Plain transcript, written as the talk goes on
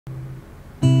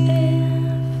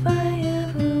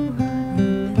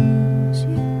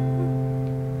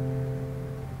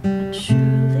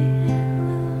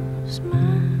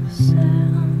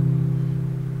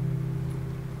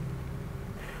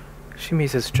She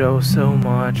misses Joe so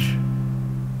much.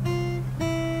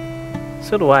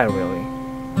 So do I, really.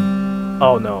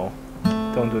 Oh no.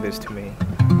 Don't do this to me.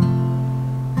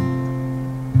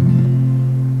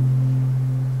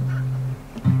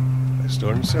 It's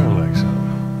starting to sound like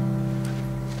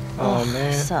something. Oh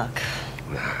man. Suck.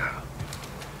 Nah.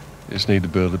 Just need to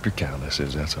build up your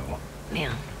calluses, that's all.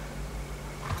 Man.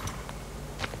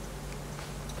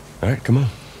 All right, come on.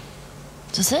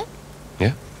 Is this it?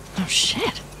 Yeah. Oh,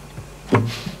 shit.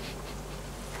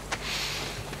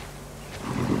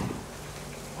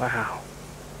 Wow.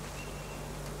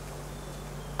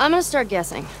 I'm gonna start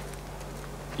guessing.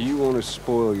 You want to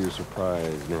spoil your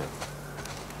surprise now?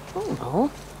 Oh,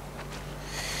 no.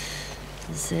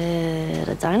 Is it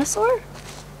a dinosaur?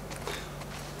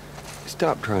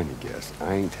 Stop trying to guess.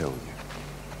 I ain't telling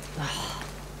you.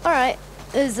 All right.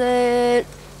 Is it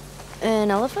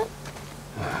an elephant?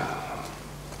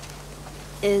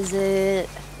 Is it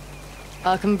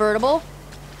a convertible?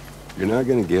 You're not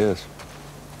gonna guess.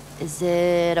 Is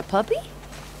it a puppy?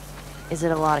 Is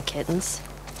it a lot of kittens?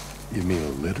 You mean a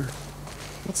litter?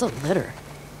 What's a litter?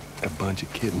 A bunch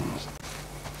of kittens.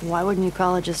 Why wouldn't you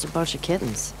call it just a bunch of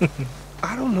kittens?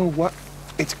 I don't know what...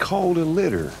 It's called a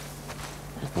litter.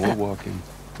 More walking,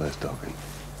 less talking.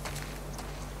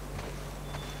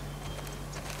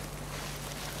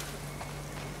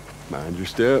 Mind your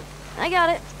step. I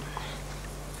got it.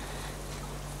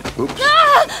 Oops.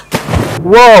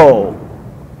 Whoa!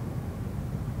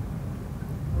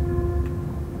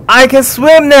 I can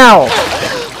swim now!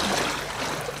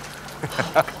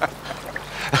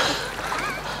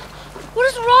 What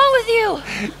is wrong with you?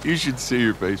 You should see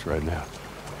your face right now.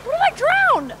 What if I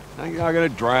drown? I'm not gonna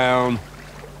drown.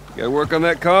 You gotta work on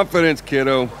that confidence,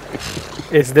 kiddo.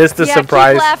 Is this the yeah,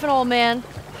 surprise? keep laughing, old man.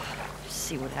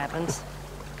 See what happens.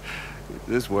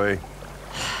 This way.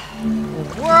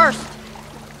 Worst.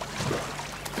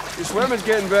 Your swimming's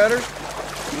getting better.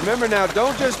 Remember now,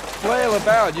 don't just flail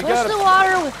about. You Push gotta... the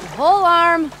water with your whole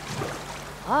arm.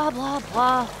 Blah, blah,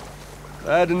 blah.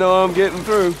 Glad to know I'm getting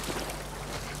through.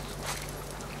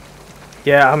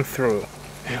 Yeah, I'm through.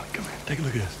 Hey, come here. Take a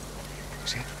look at this.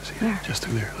 See it? See it? Where? Just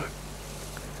through there, look.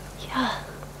 Yeah.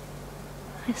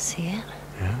 I see it.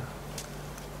 Yeah?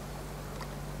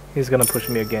 He's gonna push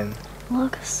me again.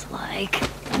 Looks like...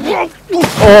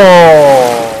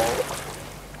 Oh!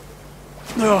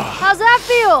 How's that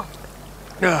feel?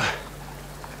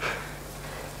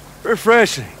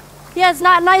 Refreshing. Yeah, it's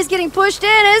not nice getting pushed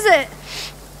in, is it?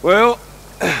 Well,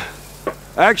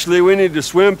 actually, we need to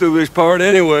swim through this part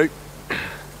anyway.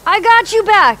 I got you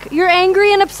back. You're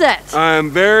angry and upset. I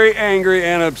am very angry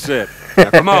and upset.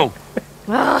 Now, come on.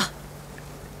 Ugh.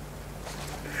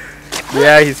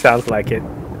 Yeah, he sounds like it.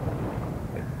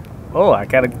 Oh, I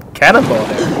got a cannonball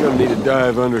there. You're gonna need to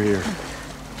dive under here.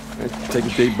 Take a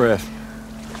deep breath.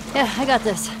 Yeah, I got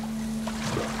this.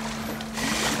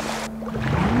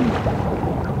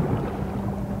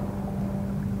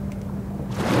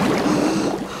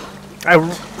 I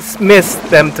miss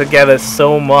them together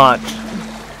so much.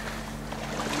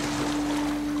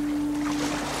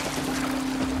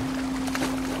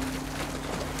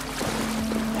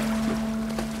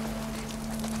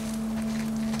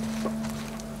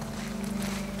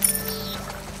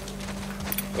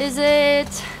 Is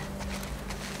it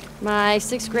my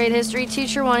 6th grade history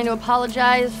teacher wanting to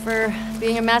apologize for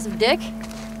being a massive dick?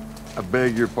 I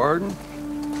beg your pardon?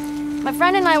 My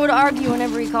friend and I would argue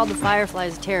whenever he called the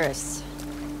Fireflies terrorists.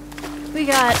 We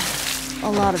got a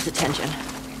lot of detention.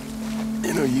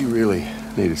 You know, you really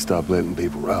need to stop letting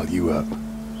people rile you up.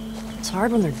 It's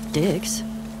hard when they're dicks.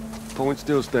 Point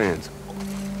still stands.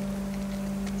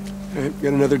 All right,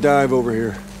 got another dive over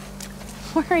here.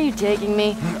 Where are you taking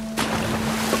me?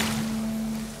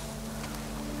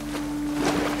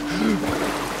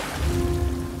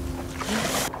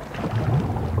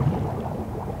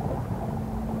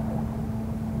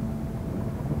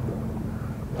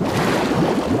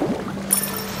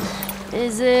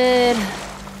 Is it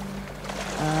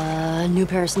a new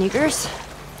pair of sneakers?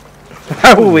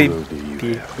 How will we Those do you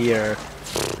be have? here?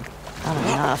 Not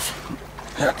enough.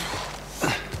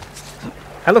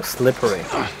 That looks slippery.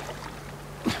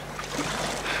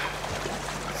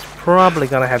 It's probably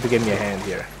gonna have to give me a hand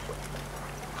here.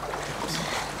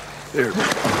 There.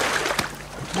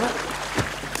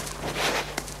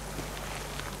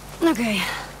 Okay.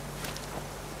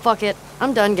 Fuck it.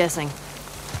 I'm done guessing.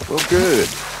 Well, good.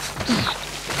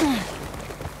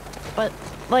 But,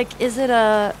 like, is it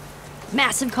a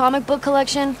massive comic book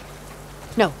collection?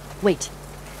 No, wait.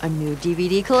 A new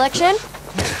DVD collection?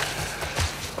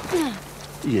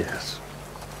 Yes.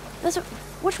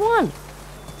 Which one?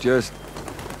 Just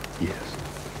Yes.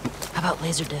 about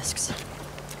laser discs?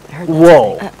 I heard that's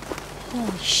Whoa. a thing.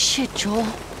 Holy shit, Joel.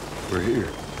 We're here.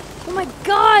 Oh my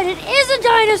god, it is a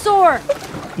dinosaur!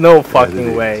 No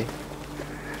fucking way.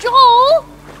 Joel!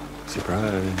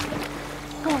 Surprise.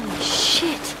 Holy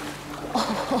shit.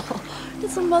 Oh,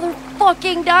 it's a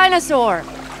motherfucking dinosaur.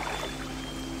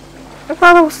 I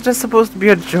thought it was just supposed to be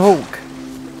a joke.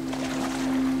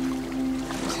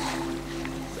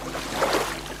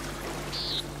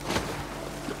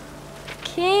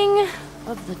 King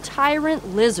of the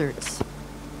tyrant lizards.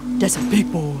 That's a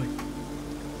big boy.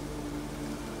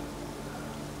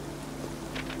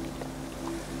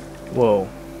 Whoa.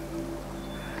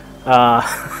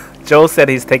 Joe said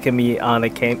he's taking me on a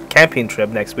camping trip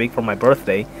next week for my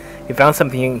birthday. He found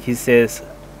something he says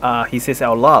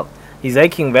out loud. He's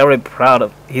acting very proud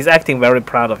of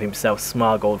himself.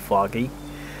 Smug old Foggy.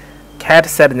 Kat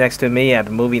sat next to me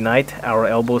at movie night. Our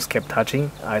elbows kept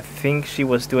touching. I think she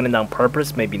was doing it on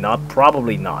purpose. Maybe not.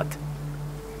 Probably not.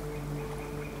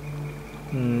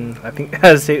 I think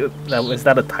is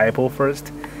that a typo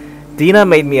first? Dina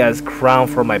made me a crown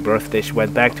for my birthday. She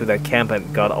went back to that camp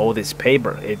and got all this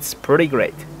paper. It's pretty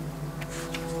great.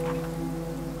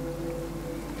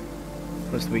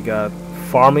 First we got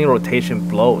farming rotation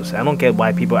blows. I don't get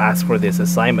why people ask for this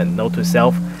assignment. Note to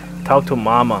self: talk to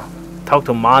Mana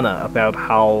about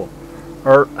how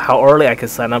early I can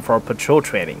sign up for patrol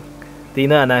training.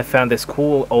 Dina and I found this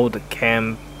cool old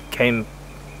campground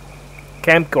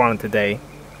today.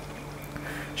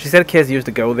 She said kids used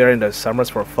to go there in the summers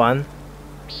for fun.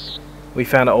 We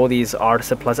found all these art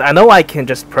supplies. I know I can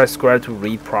just press square to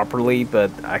read properly, but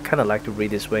I kind of like to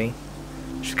read this way.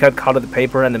 She cut colored the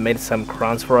paper and made some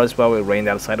crowns for us while it rained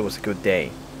outside. It was a good day.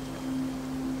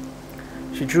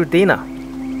 She drew Dina.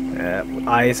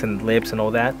 Eyes and lips and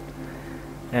all that.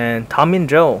 And Tommy and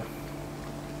Joe.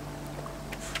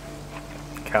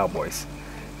 Cowboys.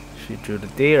 She drew the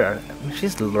deer. I mean,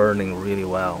 she's learning really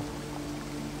well.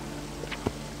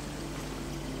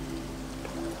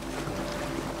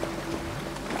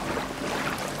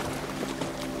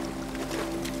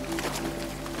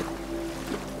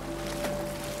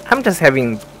 I'm just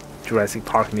having Jurassic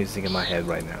Park music in my head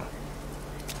right now.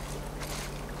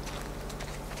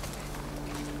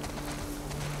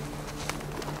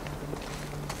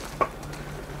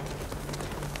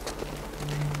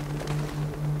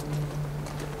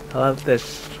 I love that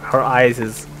her eyes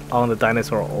is on the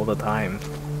dinosaur all the time.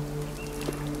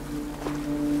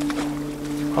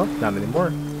 Oh, not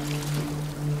anymore.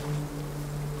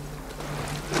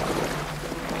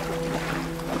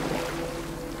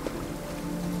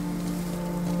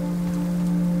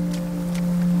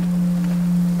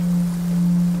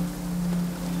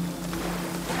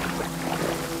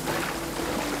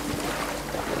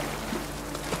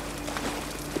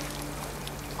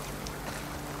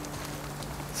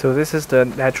 So this is the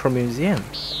Natural Museum.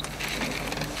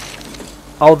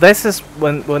 Oh, this is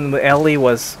when Ellie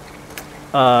was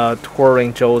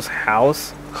touring Joe's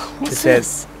house. What's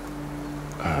this?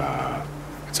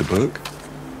 It's a book?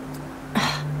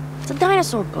 It's a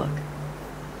dinosaur book.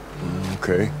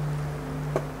 Okay.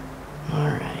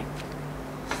 Alright.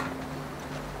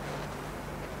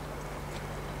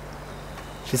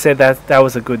 She said that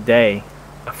was a good day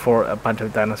for a bunch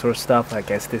of dinosaur stuff. I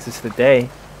guess this is the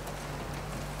day.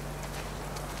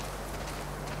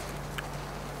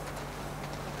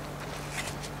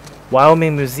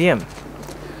 Wyoming Museum.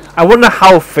 I wonder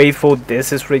how faithful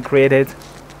this is recreated.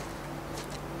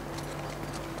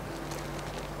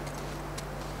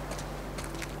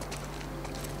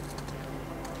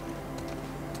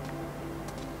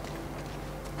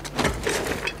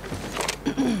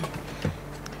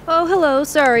 Oh, hello.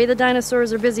 Sorry, the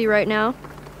dinosaurs are busy right now.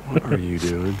 What are you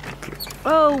doing?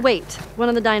 Oh, wait. One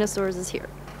of the dinosaurs is here.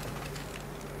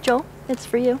 Joel, it's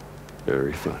for you.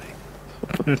 Very funny.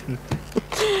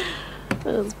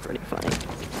 That was pretty funny.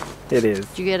 It is.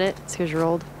 Did you get it? It's because you're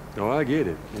old. Oh, I get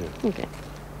it. Yeah. Okay.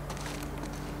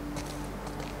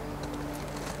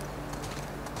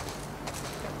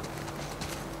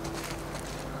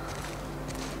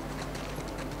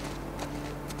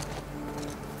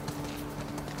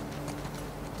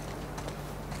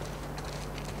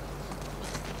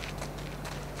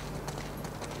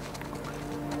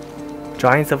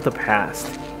 Giants of the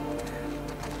Past.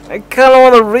 I kinda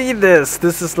wanna read this.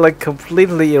 This is like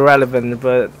completely irrelevant,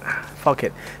 but fuck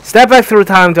it. Step back through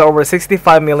time to over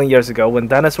 65 million years ago when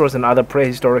dinosaurs and other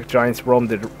prehistoric giants roamed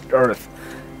the earth.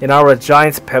 In our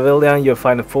Giants Pavilion, you'll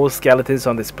find full skeletons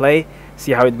on display.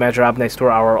 See how it measures up next to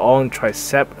our own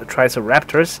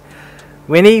Triceratops.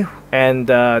 Winnie, and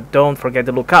don't forget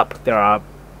to look up. There are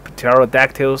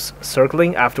pterodactyls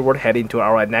circling. Afterward, head into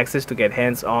our annexes to get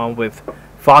hands-on with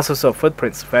fossils of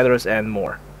footprints, feathers, and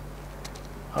more.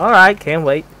 Alright, can't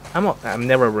wait. I'm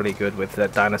never really good with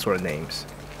dinosaur names.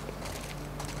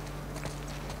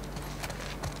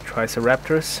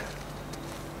 Triceratops.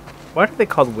 Why are they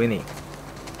called Winnie?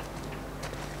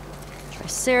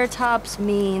 Triceratops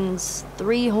means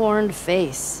three-horned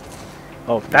face.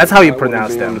 Oh, that's how you I wanna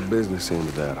pronounce be on the them. business end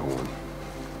of that horn.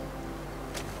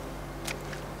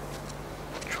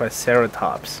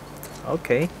 Triceratops.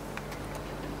 Okay.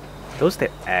 Those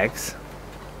the eggs.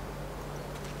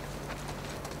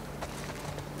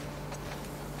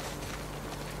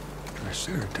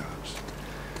 Triceratops.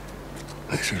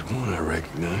 At least there's one I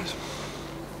recognize.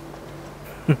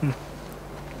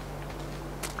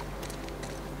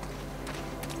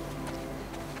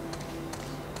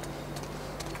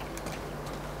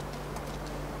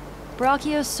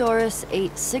 Brachiosaurus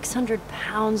ate 600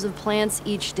 pounds of plants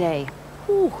each day.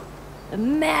 Whew.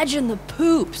 Imagine the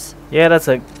poops. Yeah, that's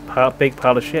a big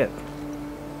pile of shit.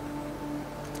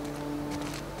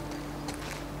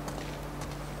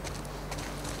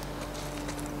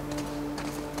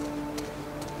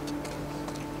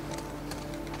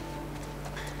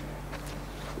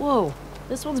 Whoa,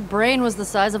 this one's brain was the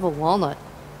size of a walnut.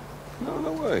 No,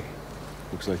 no way.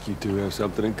 Looks like you two have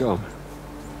something in common.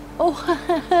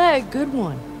 Oh, good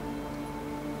one.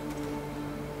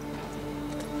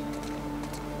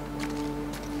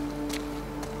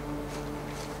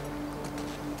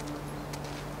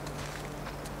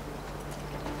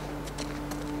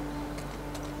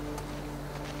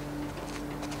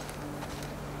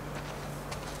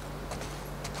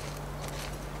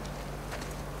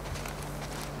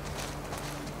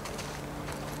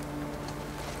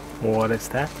 What is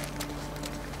that?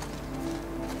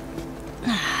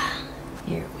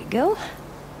 Here we go.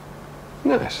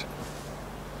 Nice.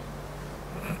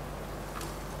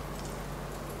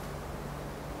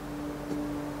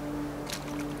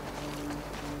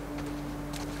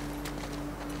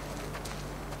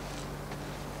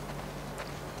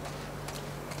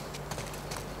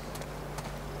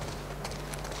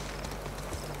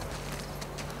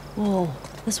 Whoa,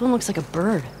 this one looks like a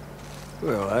bird.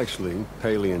 Well, actually,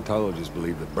 paleontologists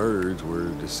believe that birds were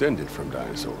descended from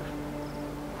dinosaurs.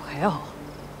 Well,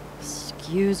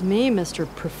 excuse me, Mr.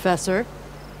 Professor.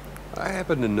 I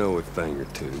happen to know a thing or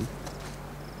two.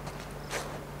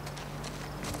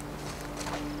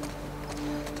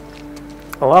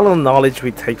 A lot of knowledge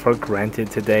we take for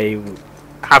granted today,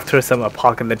 after some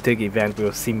apocalyptic event,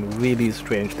 will seem really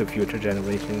strange to future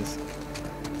generations.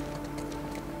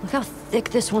 Look how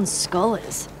thick this one's skull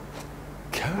is.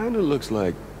 Kinda looks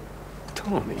like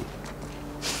Tommy.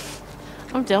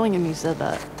 I'm telling him you said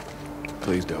that.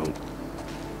 Please don't.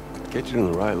 Get you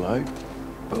in the right light.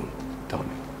 Boom. Tommy.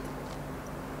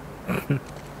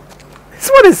 This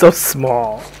one is so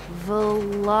small.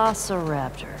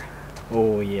 Velociraptor.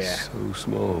 Oh yeah. So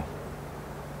small.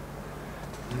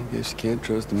 I guess you can't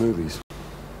trust the movies.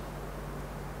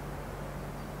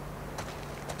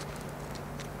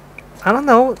 I don't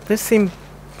know. This seemed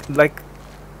like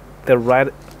the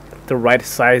right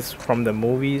size from the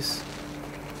movies.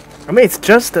 I mean, it's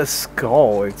just a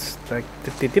skull. It's like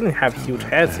they didn't have huge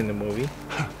heads in the movie.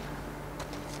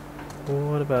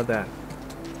 What about that?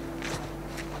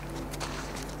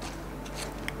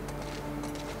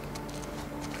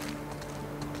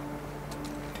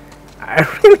 I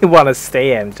really want to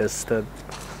stay and just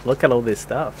look at all this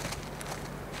stuff.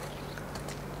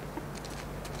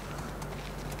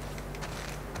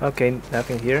 Okay,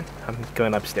 nothing here. I'm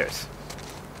going upstairs.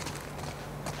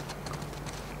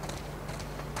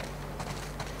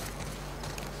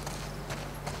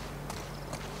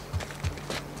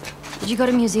 Did you go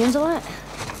to museums a lot?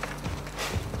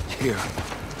 Yeah.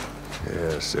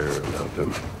 Yeah, Sarah loved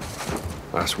them.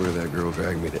 I swear that girl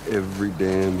dragged me to every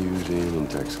damn museum in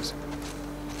Texas.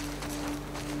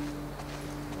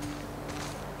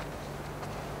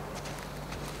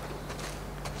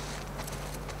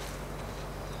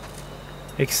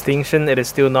 Extinction. It is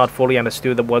still not fully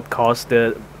understood what caused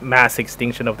the mass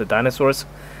extinction of the dinosaurs.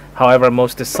 However,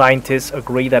 most scientists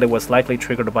agree that it was likely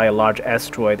triggered by a large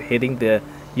asteroid hitting the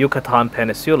Yucatan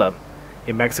Peninsula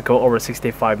in Mexico over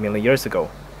 65 million years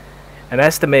ago. An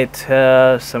estimate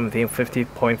something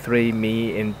 50.3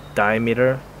 mi in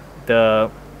diameter.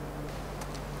 The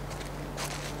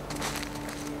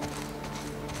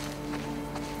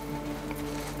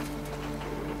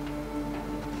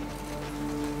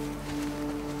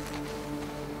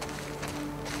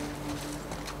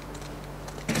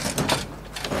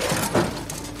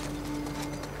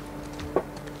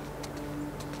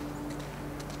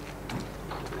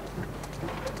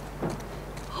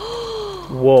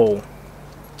Whoa.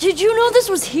 Did you know this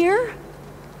was here?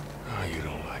 Oh, you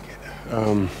don't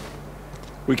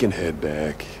We can head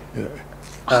back.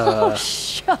 Oh,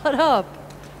 shut up.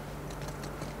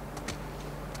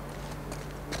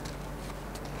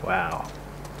 Wow.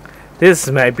 This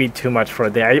might be too much for a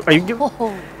day.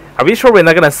 Oh. Are we sure we're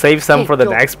not gonna save some Hey, for the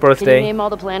Joel, next Can you birthday? name all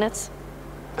the planets?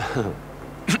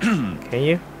 Can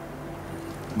you?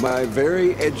 My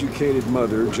very educated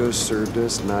mother just served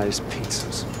us nice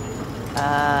pizzas.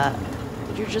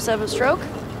 Did you just have a stroke?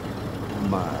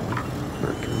 My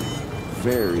Mercury,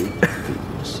 very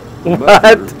Venus. What?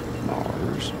 Mother,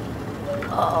 Mars.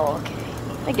 Oh,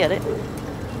 okay. I get it.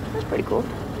 That's pretty cool.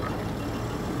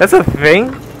 That's a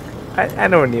thing? I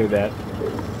never knew that.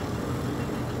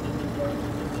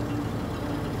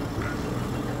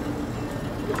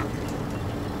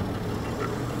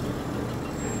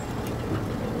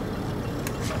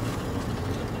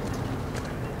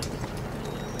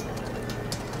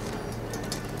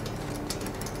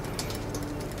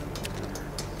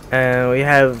 And we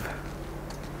have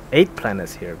 8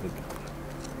 planets here.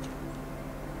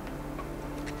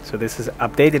 So this is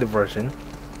updated version.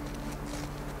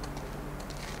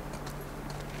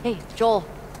 Hey, Joel.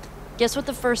 Guess what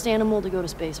the first animal to go to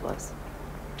space was?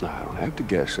 I don't have to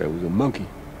guess. That was a monkey.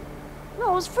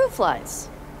 No, it was fruit flies.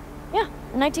 Yeah,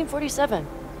 in 1947.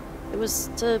 It was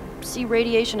to see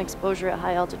radiation exposure at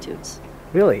high altitudes.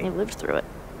 Really? They lived through it.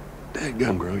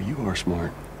 Dadgum, girl, you are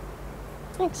smart.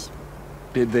 Thanks.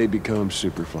 Did they become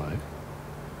superfly?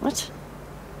 What?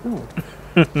 No.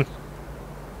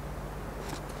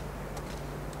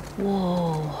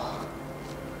 Whoa.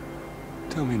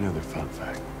 Tell me another fun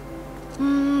fact.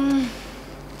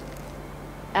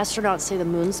 Astronauts say the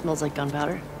moon smells like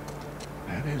gunpowder.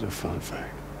 That is a fun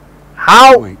fact.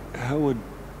 How? Wait, how would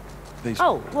they...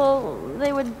 Oh, well,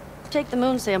 they would take the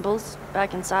moon samples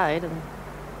back inside and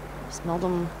smell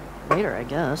them later, I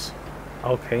guess.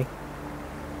 Okay.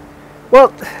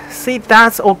 Well, see,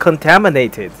 that's all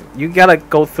contaminated. You gotta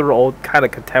go through all kind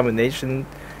of contamination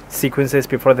sequences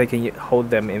before they can hold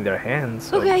them in their hands.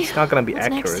 So Okay, it's not gonna be what's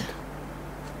next? accurate.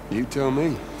 You tell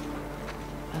me.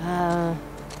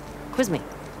 Quiz me.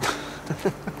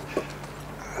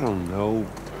 I don't know.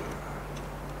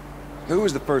 Who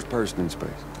was the first person in space?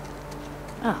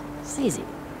 Oh, it's easy.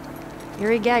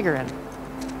 Yuri Gagarin.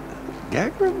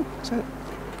 Gagarin? Is that...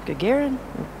 Gagarin?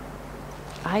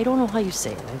 I don't know how you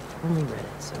say it. I've only read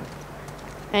it, so...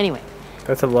 Anyway,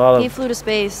 That's a lot he of... flew to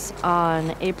space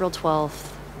on April 12th,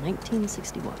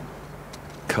 1961.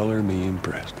 Color me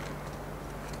impressed.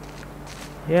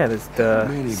 Yeah, that's How the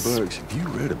many books have you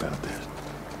read about this?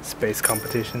 space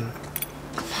competition.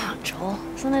 Come on, Joel.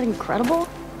 Isn't that incredible?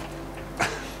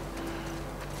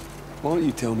 Why don't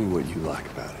you tell me what you like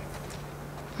about it?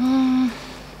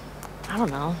 I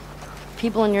don't know.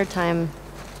 People in your time,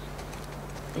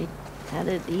 they had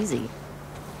it easy.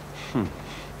 I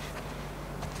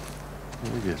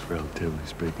guess relatively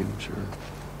speaking, sure.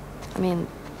 I mean,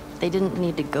 they didn't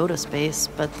need to go to space,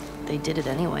 but they did it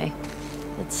anyway.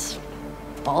 It's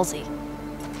ballsy.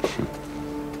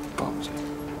 Ballsy.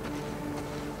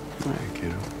 All right,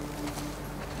 kiddo.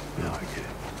 Now I get it.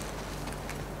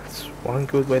 That's one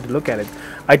good way to look at it.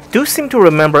 I do seem to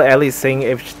remember Ellie saying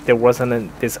if there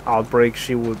wasn't this outbreak,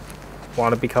 she would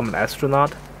want to become an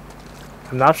astronaut.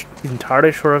 I'm not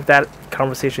entirely sure if that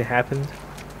conversation happened.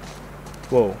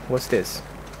 Whoa, what's this?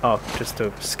 Oh, just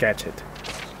to sketch it.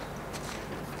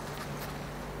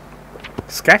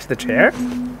 Sketch the chair?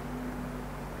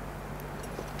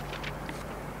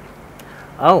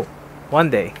 Oh, one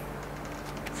day.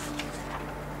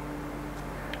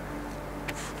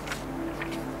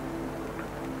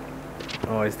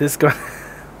 Oh, is this going?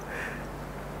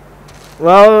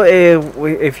 Well,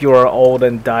 if you are old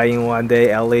and dying one day,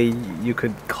 Ellie, you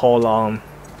could call on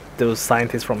those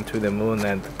scientists from To the Moon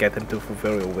and get them to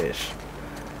fulfill your wish.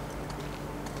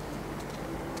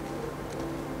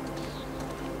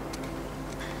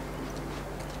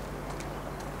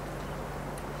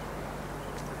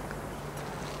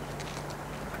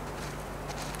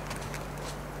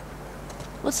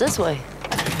 What's this way?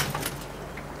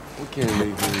 We can't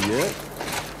leave here yet.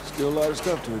 Still a lot of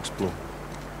stuff to explore.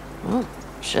 Oh,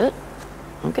 shit.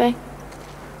 Okay.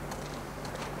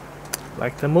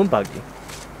 Like the moon buggy.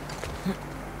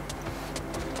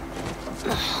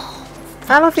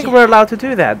 I don't think we're allowed to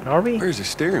do that, are we? Where's the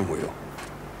steering wheel?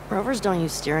 Rovers don't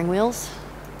use steering wheels.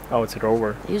 Oh, it's a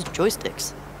rover. They use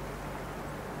joysticks.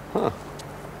 Huh.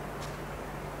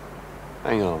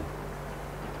 Hang on.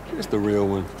 Here's the real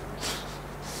one.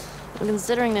 Well,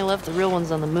 considering they left the real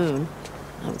ones on the moon,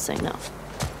 I would say no.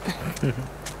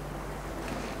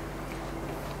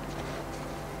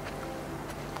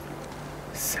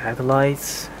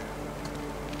 Satellites.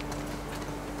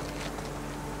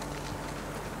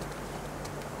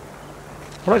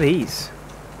 What are these?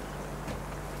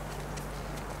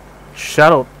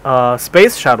 Shuttle,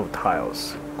 space shuttle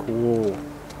tiles. Cool.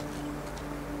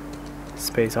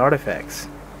 Space artifacts.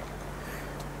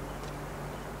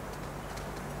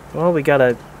 Well, we got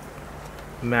a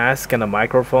mask and a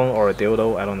microphone or a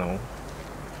dildo, I don't know.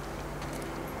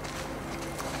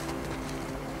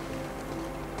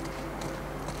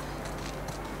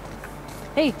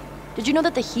 Hey, did you know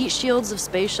that the heat shields of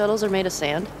space shuttles are made of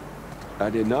sand? I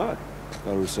did not.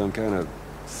 Thought it was some kind of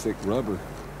thick rubber.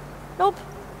 Nope.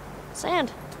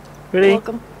 Sand. Really? You're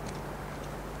welcome.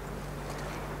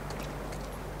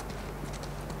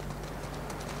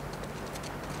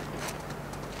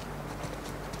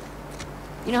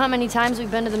 You know how many times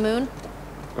we've been to the moon?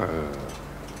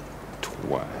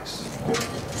 Twice.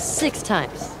 6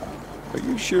 times. Are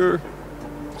you sure?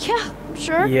 Yeah, I'm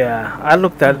sure. Yeah, I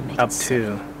looked that Make up it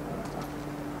too.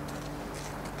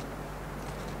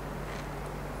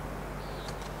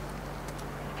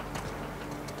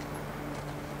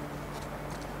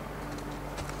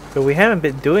 But we haven't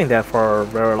been doing that for a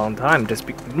very long time, just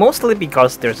mostly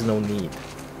because there's no need.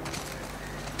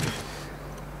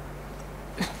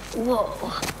 Whoa.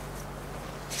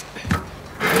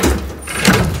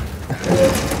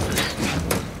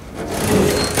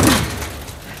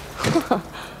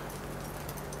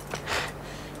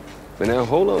 But now,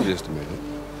 hold on just a minute.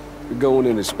 You're going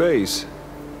into space.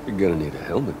 You're gonna need a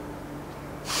helmet.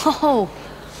 Oh,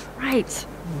 right.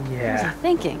 What was I Yeah.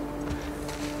 thinking?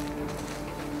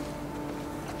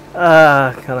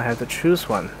 Gonna have to choose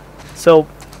one. So,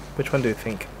 which one do you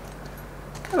think?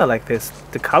 Kinda like this.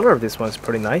 The color of this one is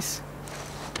pretty nice.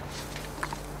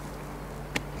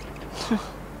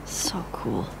 So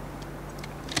cool.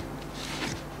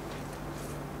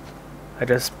 I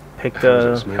just picked How does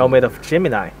the it smell? helmet of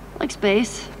Gemini. Like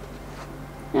space.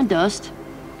 And dust.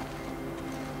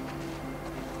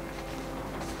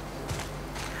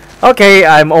 Okay,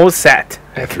 I'm all set.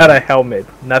 I got a helmet.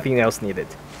 Nothing else needed.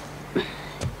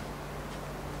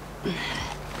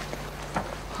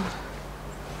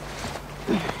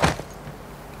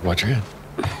 Watch your head.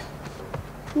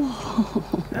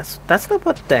 That's not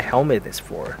what the helmet is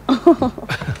for.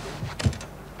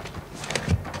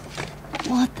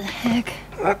 What the heck?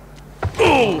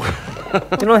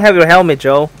 You don't have your helmet,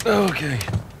 Joe. Okay.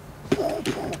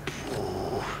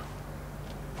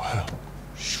 Wow.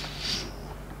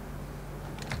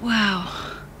 Wow.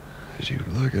 As you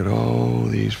look at all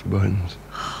these buttons.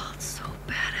 Oh, it's so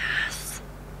badass.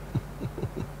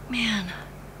 Man.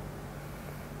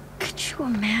 Could you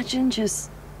imagine just...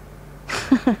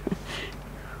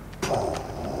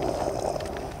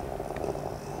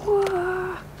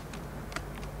 Whoa.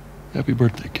 Happy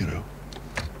birthday, kiddo.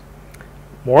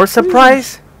 More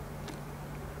surprise?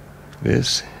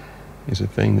 This is a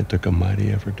thing that took a mighty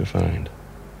effort to find.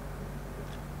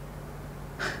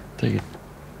 Take it.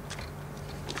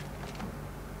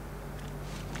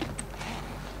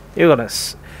 You're gonna...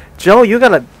 Joe, you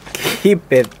gotta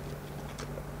keep it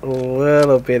a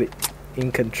little bit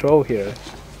in control here.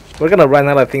 We're gonna run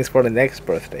out of things for the next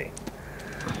birthday.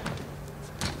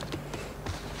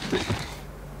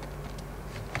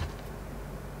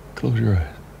 Close your eyes.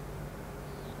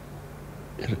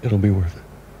 It'll be worth it.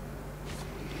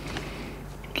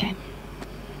 Okay.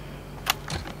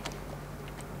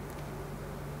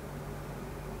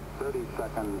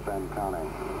 Seconds and counting.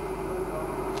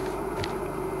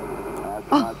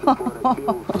 Astronauts reported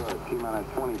fuel good. T-minus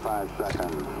 25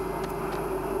 seconds.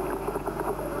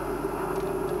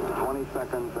 20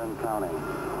 seconds and counting.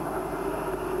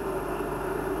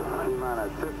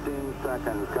 T-minus 15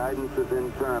 seconds. Guidance is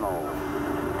internal.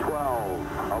 12,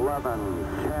 11,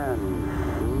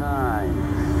 10, 9.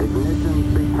 Ignition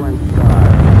sequence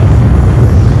start.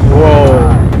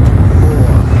 Whoa.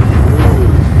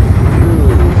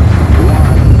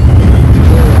 12.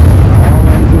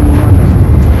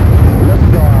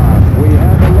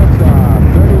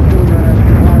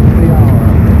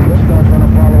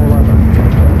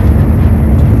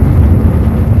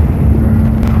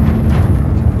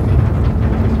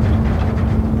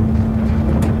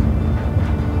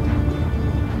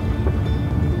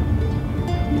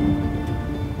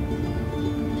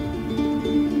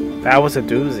 That was a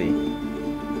doozy.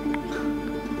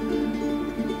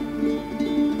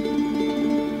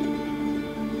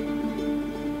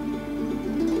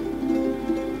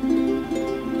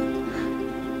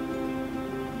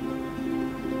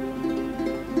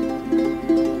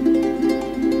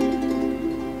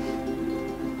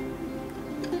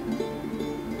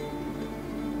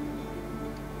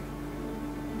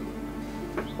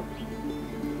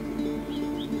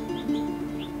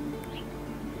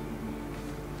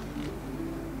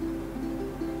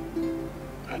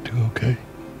 do okay?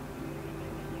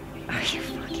 Are you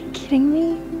fucking kidding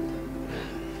me?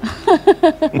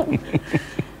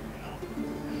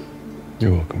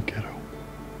 You're welcome, kiddo.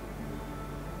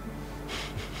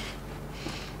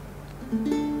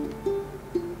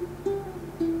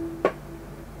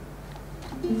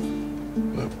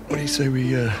 Well, what do you say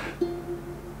we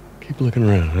keep looking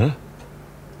around, huh?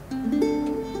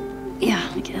 Yeah,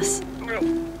 I guess.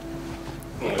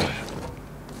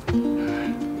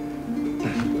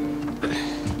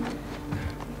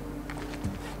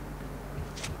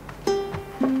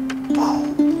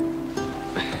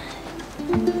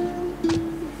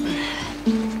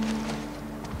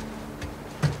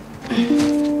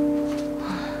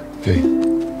 Hey.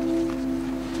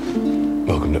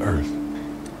 Welcome to Earth.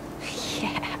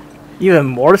 Yeah. Even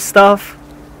more stuff?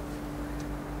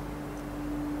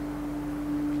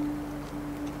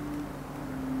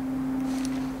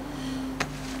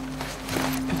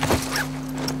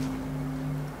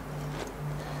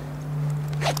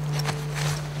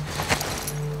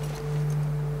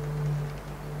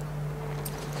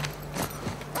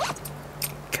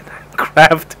 Can I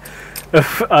craft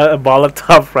a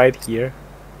Molotov right here?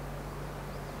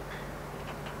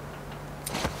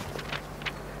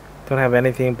 Don't have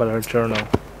anything but her journal.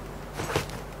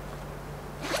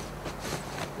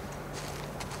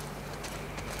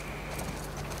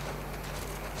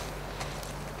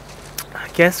 I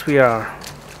guess we are.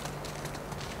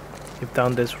 We've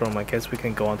done this room. I guess we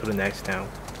can go on to the next now.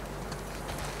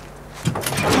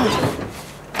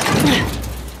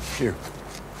 Here.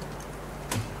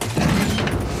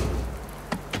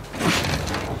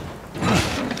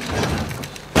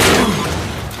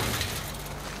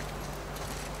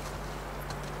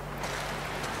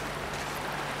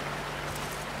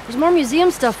 There's more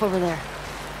museum stuff over there.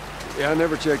 Yeah, I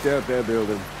never checked out that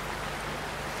building.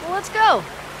 Well, let's go.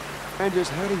 And just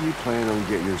how do you plan on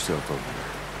getting yourself over there?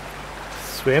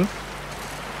 Swim.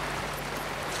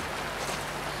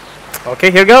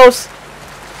 Okay, here goes.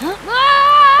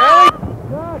 Ah!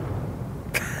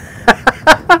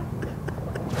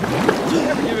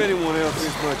 Never give anyone else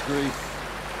this much grief.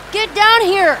 Get down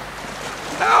here!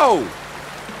 No!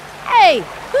 Hey,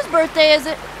 whose birthday is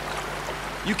it?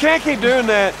 You can't keep doing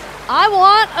that. I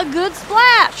want a good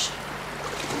splash.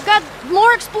 We've got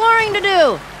more exploring to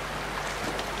do.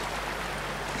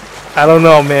 I don't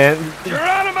know, man.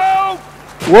 Geronimo!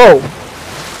 Whoa.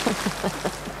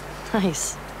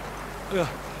 Nice.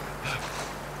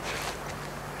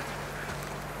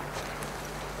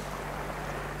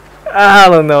 I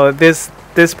don't know. This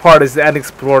part is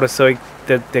unexplored, so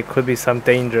there could be some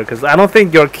danger. Because I don't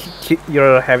think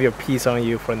you'll have your piece on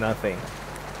you for nothing.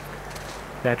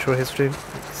 Natural History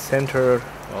Center.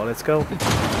 Oh, let's go.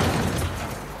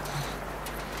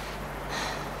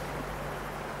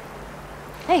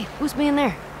 Hey, who's being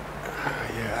there?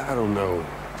 Yeah, I don't know.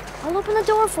 I'll open the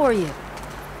door for you.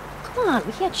 Come on,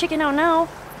 we can't chicken out now.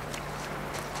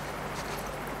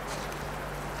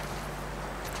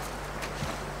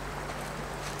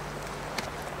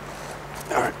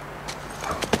 All right.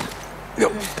 Go.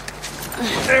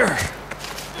 There.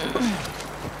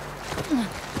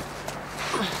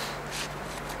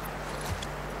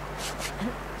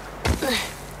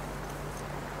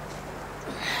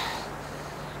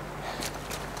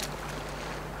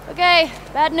 Okay,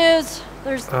 bad news.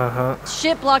 There's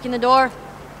shit blocking the door.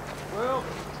 Well,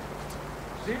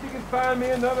 see if you can find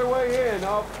me another way in.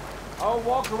 I'll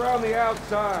walk around the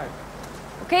outside.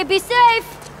 Okay, be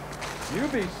safe. You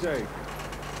be safe.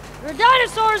 There are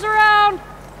dinosaurs around.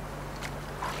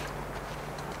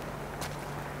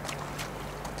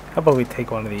 How about we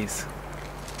take one of these?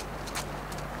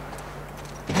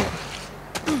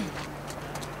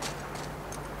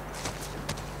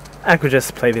 I could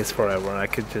just play this forever. I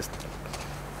could just...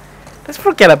 Let's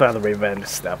forget about the revenge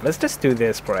stuff. Let's just do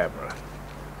this forever.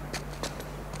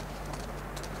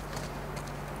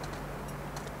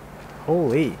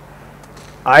 Holy.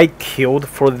 I killed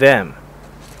for them.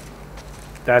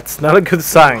 That's not a good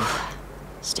sign.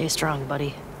 Stay strong,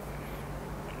 buddy.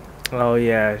 Oh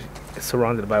yeah, it's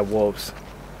surrounded by wolves.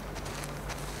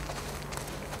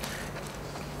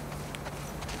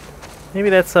 Maybe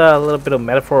that's a little bit of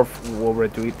metaphor of what we're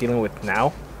dealing with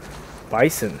now.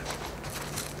 Bison.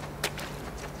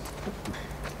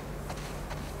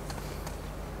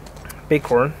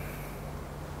 Bighorn.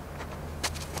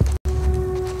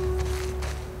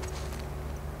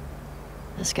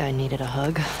 This guy needed a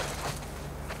hug.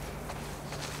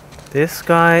 This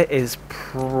guy is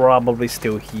probably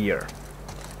still here.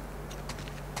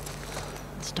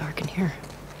 It's dark in here.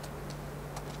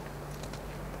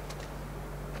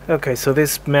 Okay, so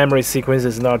this memory sequence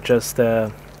is not just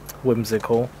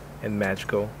whimsical. and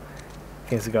magical.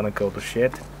 Things are gonna go to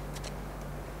shit.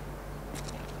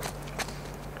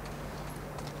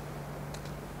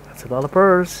 That's a lot of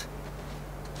birds.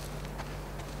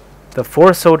 The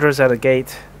 4 soldiers at the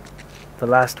gate. The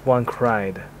last one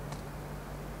cried.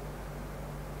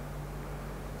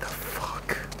 The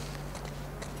fuck?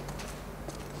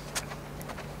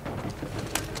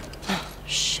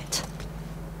 Shit.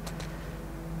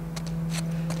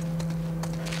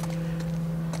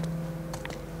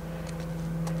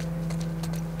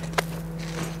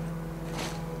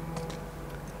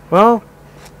 Well,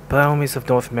 biomes of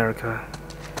North America.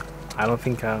 I don't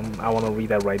think I want to read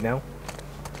that right now.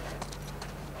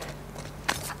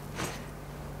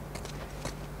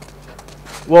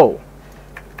 Whoa!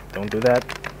 Don't do that.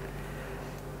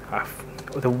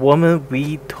 The woman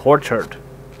we tortured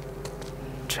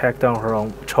choked on her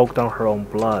own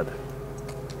blood.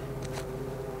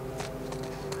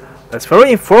 That's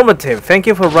very informative. Thank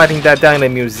you for writing that down in the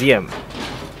museum.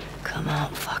 Come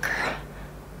on, fucker.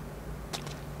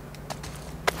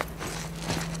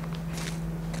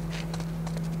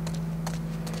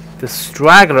 The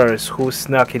stragglers who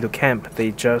snuck into camp,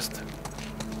 they just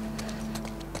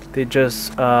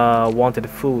wanted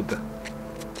food.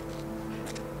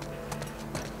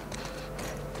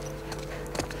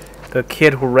 The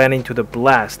kid who ran into the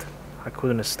blast, I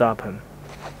couldn't stop him.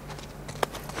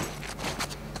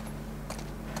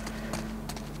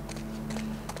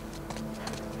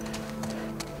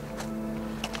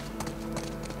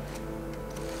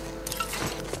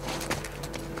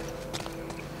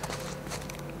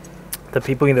 The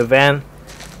people in the van,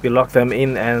 we locked them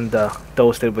in and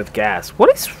dosed it with gas.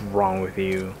 What is wrong with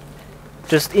you?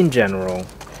 Just in general.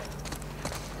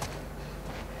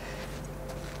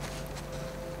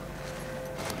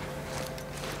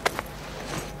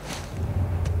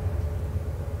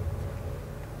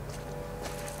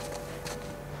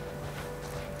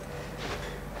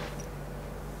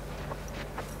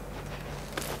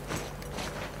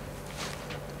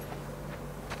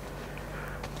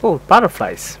 Oh,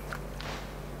 butterflies.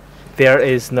 There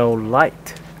is no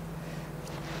light.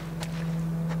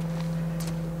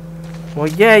 Well,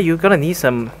 yeah, you're gonna need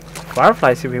some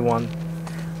fireflies if you want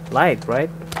light, right?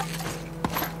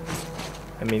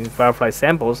 I mean, firefly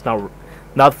samples,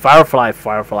 not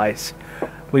fireflies.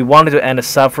 We wanted to end the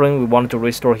suffering, we wanted to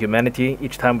restore humanity.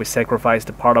 Each time we sacrificed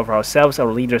a part of ourselves,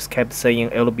 our leaders kept saying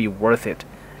it'll be worth it.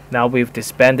 Now we've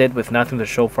disbanded with nothing to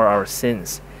show for our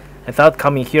sins. I thought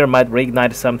coming here might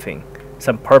reignite something,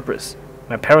 some purpose.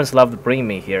 My parents loved bringing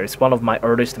me here. It's one of my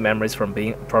earliest memories from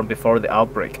before the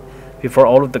outbreak, before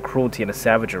all of the cruelty and the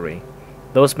savagery.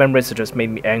 Those memories just made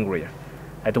me angrier.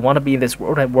 I don't want to be in this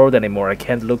world anymore. I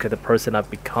can't look at the person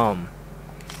I've become.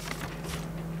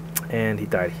 And he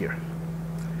died here.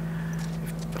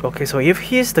 Okay, so if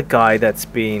he's the guy that's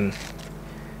been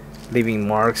leaving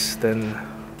marks, then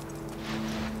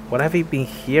what have you been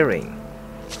hearing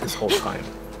this whole time?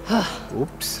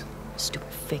 Oops.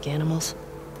 Stupid fake animals.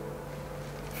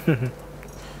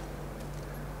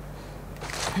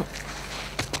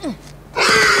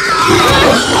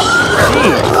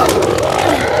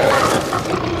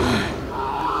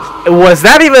 Was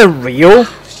that even real?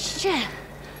 Shit.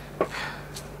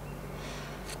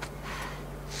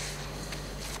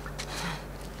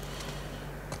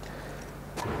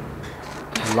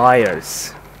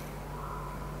 Liars.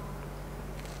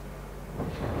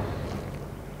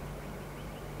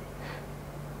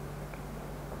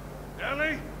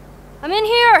 Ellie? I'm in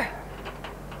here.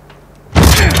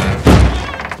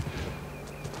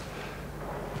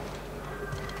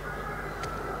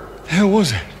 The hell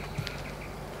was it?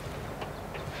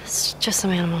 It's just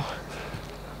some animal.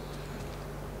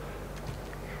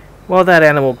 Well, that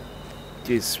animal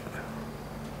is...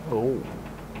 Oh.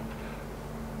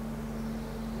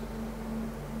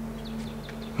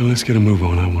 Well, let's get a move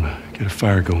on. I want to get a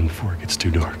fire going before it gets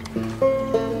too dark.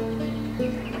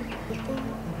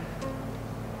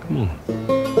 Come on.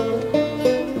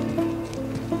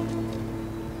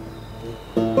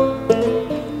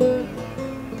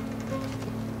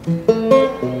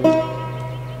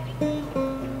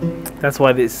 That's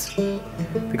why the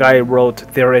guy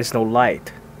wrote, "There is no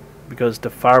light," because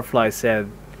the firefly said,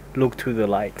 "Look to the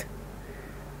light."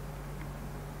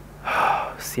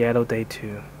 Seattle Day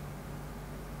 2.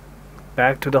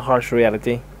 Back to the harsh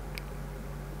reality.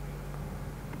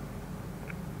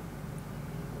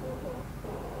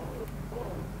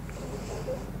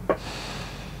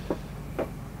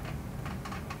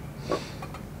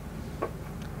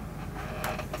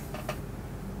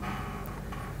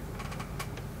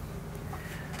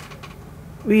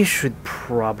 We should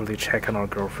probably check on our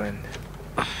girlfriend.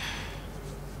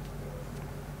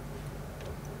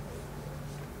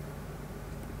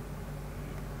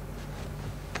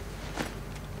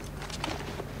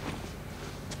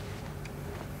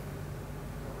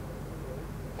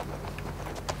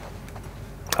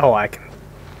 Oh, I can.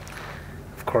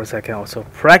 Of course, I can also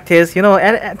practice. You know,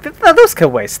 and those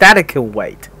can wait. Static can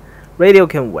wait. Radio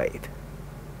can wait.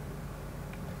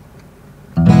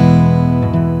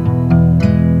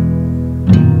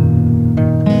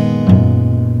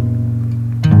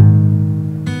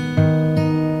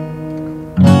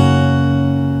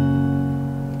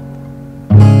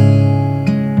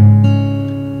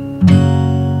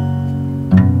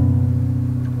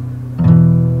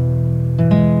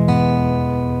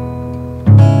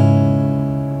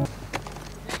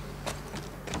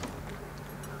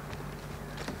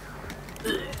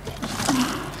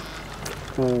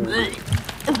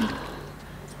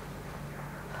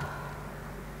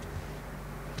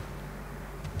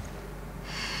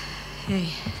 Hey.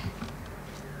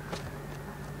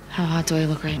 How hot do I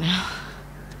look right now?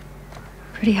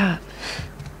 Pretty hot.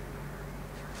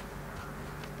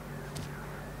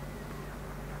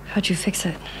 How'd you fix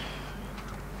it?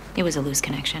 It was a loose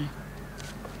connection.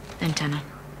 Antenna.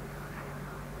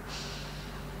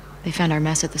 They found our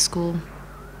mess at the school.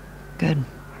 Good.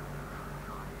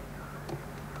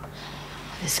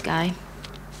 This guy,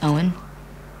 Owen,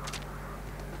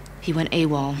 he went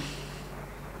AWOL.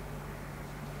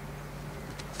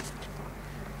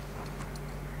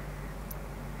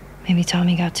 Maybe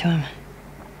Tommy got to him.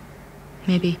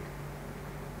 Maybe.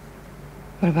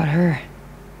 What about her?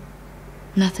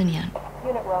 Nothing yet.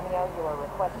 Unit Romeo, you are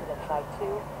requested at Site 2.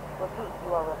 Repeat,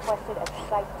 you are requested at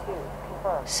Site 2.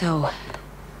 Confirmed. So,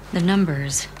 the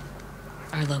numbers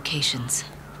are locations.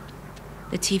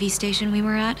 The TV station we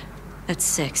were at, that's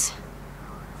 6.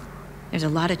 There's a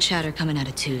lot of chatter coming out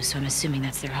of 2, so I'm assuming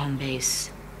that's their home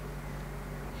base.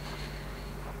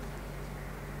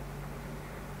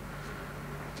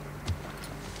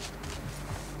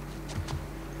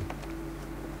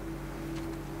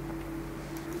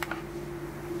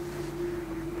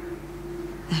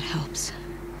 That helps.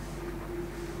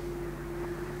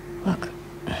 Look.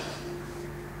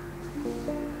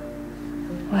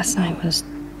 Last night was...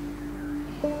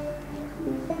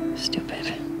 stupid.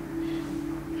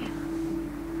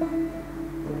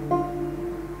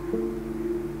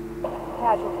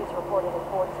 Casualties reported at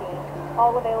 14.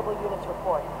 All available units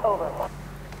report. Over.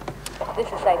 This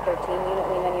is Site 13. Unit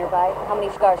Lima nearby. How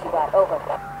many scars you got? Over.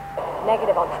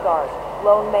 Negative on scars.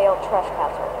 Lone male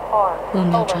trespasser. Armed. Lone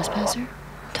male Over. trespasser?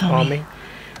 Tommy.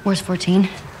 Where's 14?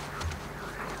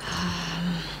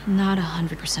 Not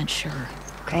 100% sure.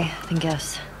 Okay, then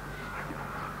guess.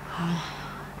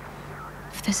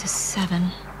 If this is 7,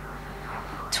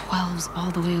 12's all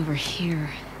the way over here.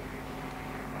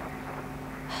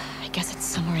 I guess it's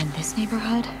somewhere in this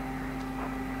neighborhood?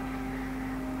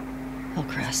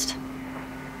 Hillcrest.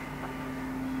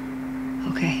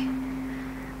 Okay.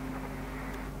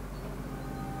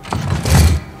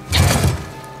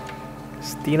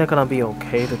 Is Dina gonna be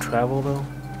okay to travel though?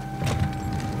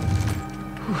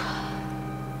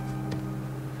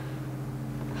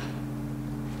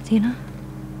 Dina?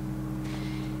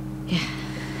 Yeah.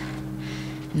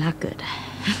 Not good.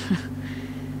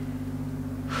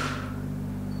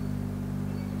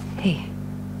 Hey.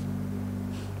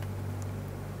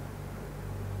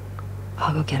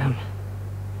 I'll go get him.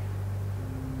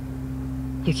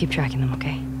 You keep tracking them,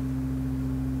 okay?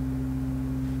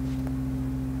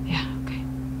 Yeah, okay.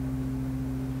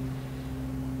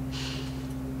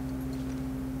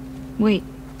 Wait.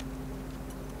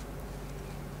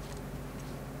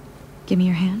 Give me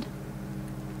your hand.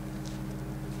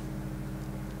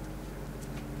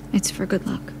 It's for good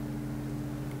luck.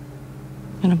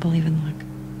 I don't believe in luck.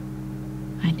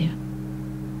 I do.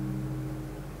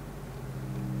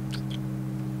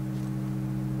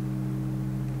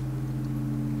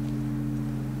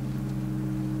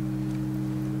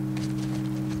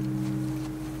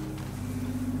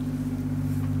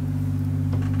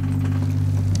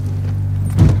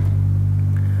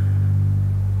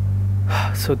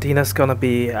 So Dina's gonna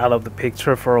be out of the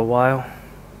picture for a while.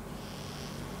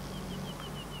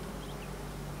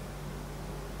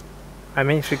 I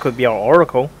mean, she could be our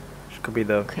oracle. She could be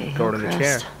the Okay, girl in the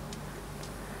chair. Hillcrest.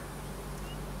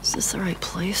 Is this the right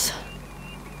place?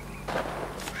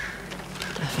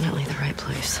 Definitely the right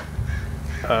place.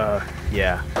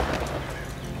 Yeah.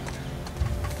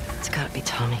 It's gotta be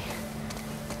Tommy.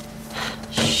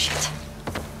 Shit.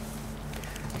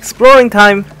 Exploring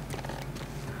time!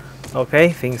 Okay,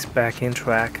 things back in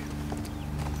track.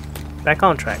 Back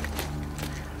on track.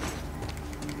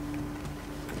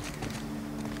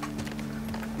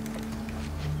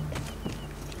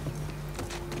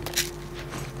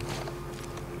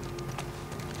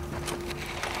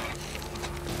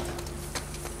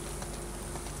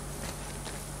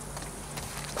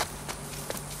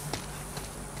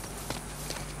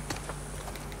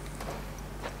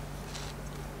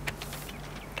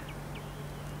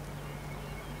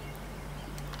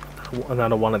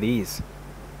 another one of these.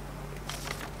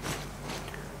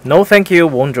 No thank you,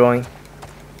 won't join.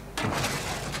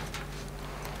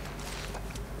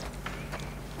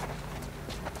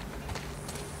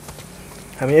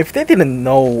 I mean, if they didn't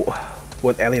know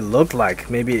what Ellie looked like,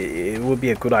 maybe it would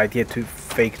be a good idea to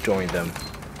fake join them.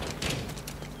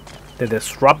 Then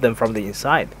disrupt them from the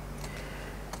inside.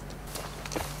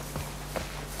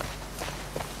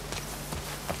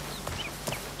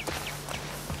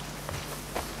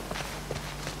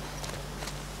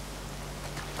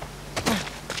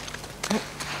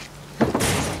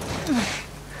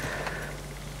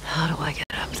 How do I get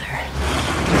up there?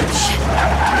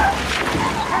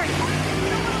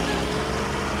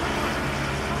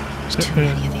 There's too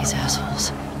many of these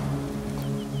assholes.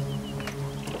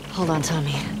 Hold on,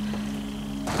 Tommy.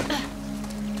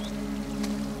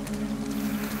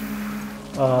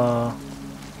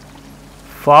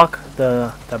 Fuck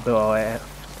the WOF.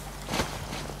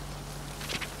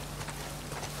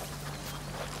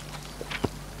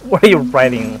 What are you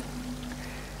writing?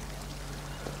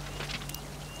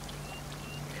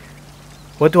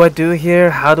 What do I do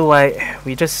here? How do I...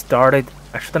 We just started.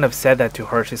 I shouldn't have said that to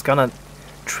her. She's gonna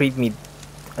treat me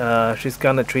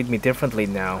differently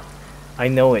now. I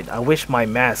know it. I wish my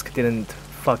mask didn't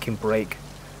fucking break.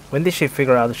 When did she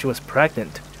figure out she was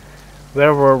pregnant?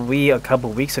 Where were we a couple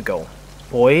weeks ago?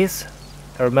 Boys?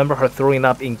 I remember her throwing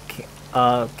up in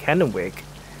Cannonwick.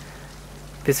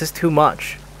 This is too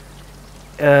much.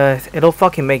 It'll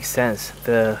fucking make sense.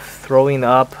 The throwing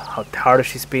up, how tired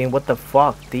she's being. What the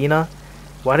fuck, Dina?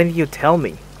 Why didn't you tell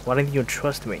me? Why didn't you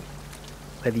trust me?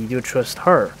 Why did you trust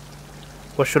her?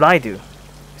 What should I do?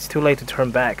 It's too late to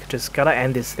turn back. Just gotta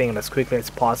end this thing as quickly as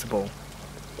possible.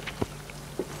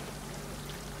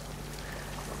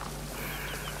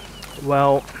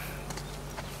 Well,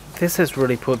 this has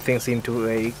really put things into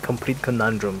a complete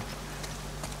conundrum.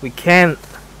 We can't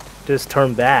just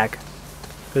turn back,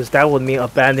 because that would mean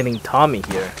abandoning Tommy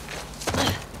here.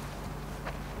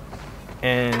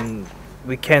 And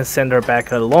we can't send her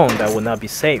back alone. That would not be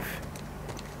safe.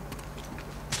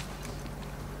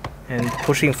 And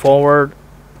pushing forward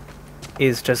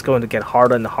is just going to get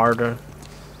harder and harder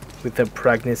with the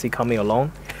pregnancy coming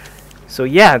along. So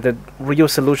yeah, the real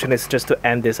solution is just to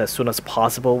end this as soon as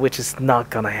possible, which is not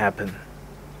gonna happen.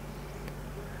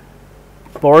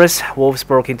 Boris, wolves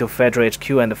broke into Federal HQ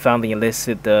and found the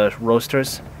enlisted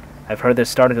roasters. I've heard they're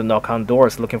starting to knock on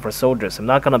doors looking for soldiers. I'm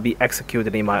not gonna be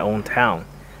executed in my own town.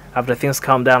 After things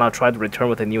calm down, I'll try to return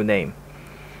with a new name.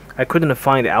 I couldn't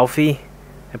find Alfie.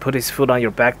 I put his foot on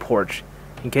your back porch.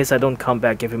 In case I don't come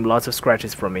back, give him lots of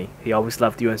scratches from me. He always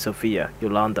loved you and Sophia.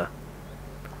 Yolanda.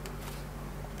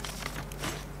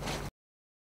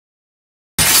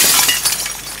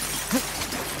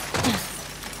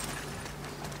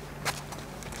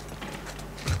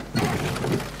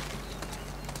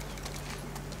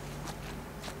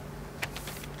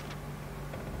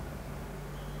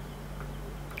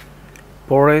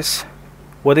 Boris,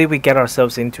 what did we get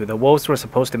ourselves into? The wolves were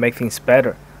supposed to make things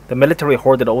better. The military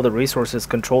hoarded all the resources,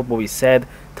 controlled what we said,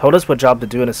 told us what job to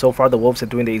do, and so far the wolves are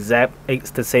doing the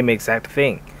same exact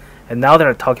thing. And now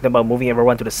they're talking about moving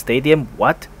everyone to the stadium?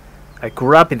 What? I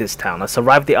grew up in this town. I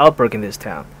survived the outbreak in this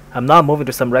town. I'm not moving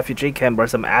to some refugee camp where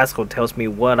some asshole tells me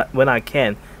when I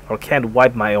can or can't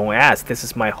wipe my own ass. This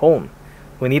is my home.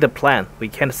 We need a plan. We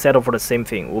can't settle for the same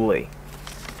thing, Uli.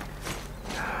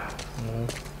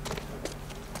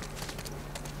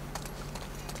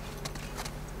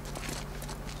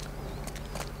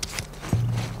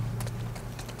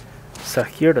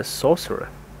 Sahir the Sorcerer.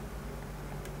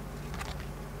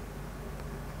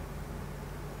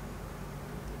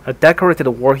 A decorated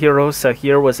war hero,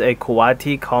 Sahir was a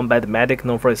Kuwaiti combat medic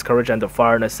known for his courage under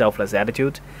fire and a selfless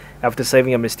attitude. After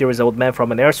saving a mysterious old man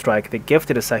from an airstrike, they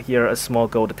gifted Sahir a small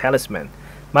gold talisman.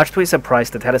 Much to his surprise,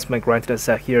 the talisman granted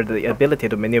Sahir the ability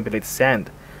to manipulate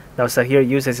sand. Now Sahir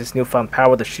uses his newfound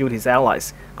power to shield his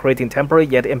allies, creating temporary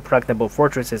yet impregnable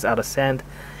fortresses out of sand,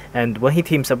 and when he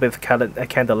teams up with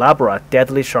candelabra,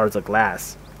 deadly shards of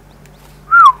glass.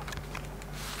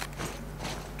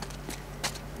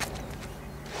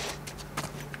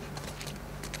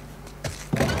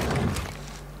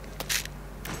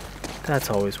 That's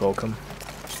always welcome.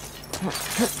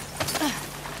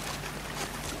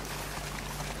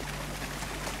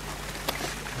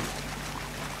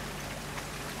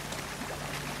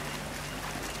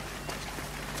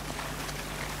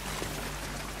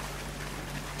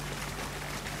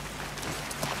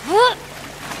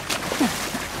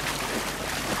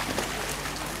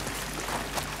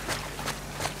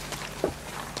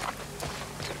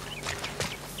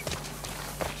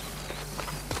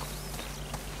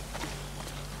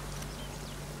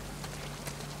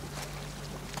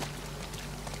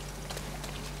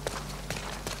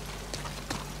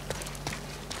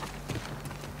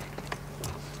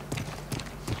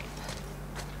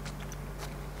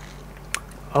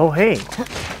 Oh, hey.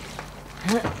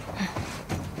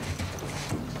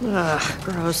 Ugh,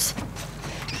 gross.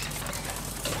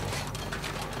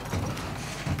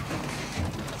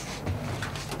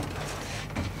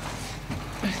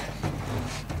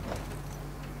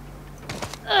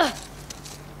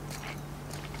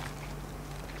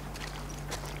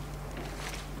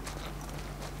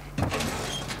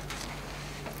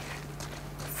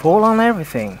 Full on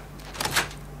everything.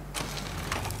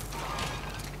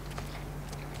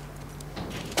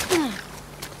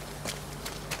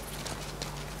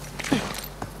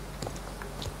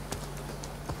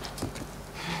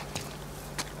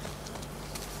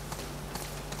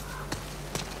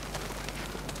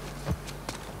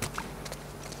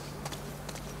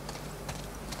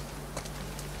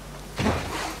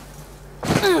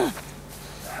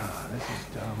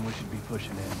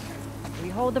 Pushing in. We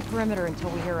hold the perimeter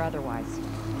until we hear otherwise.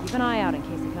 Keep an eye out in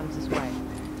case he comes this way.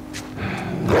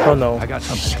 Oh no. I got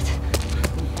something.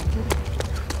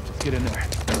 Let's get in there.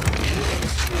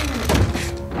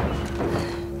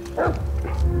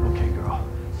 Okay, girl.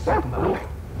 Suck 'em out.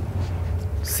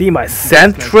 See my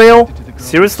scent trail?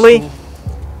 Seriously?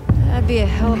 That'd be a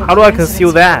hell of a How do I coincidence conceal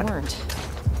if they that? weren't.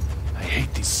 I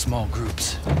hate these small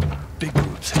groups. Big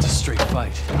groups, it's a straight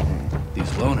fight. These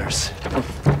loners,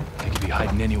 they could be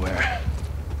hiding anywhere.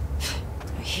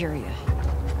 I hear you.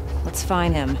 Let's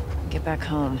find him. Get back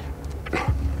home.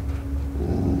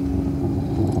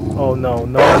 Oh no,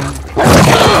 no.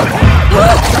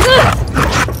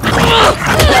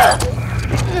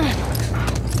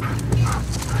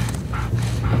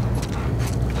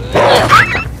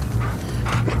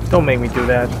 Don't make me do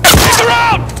that.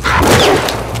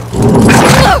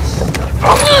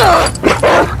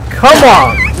 Come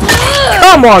on!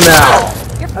 Come on now!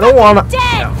 I don't wanna.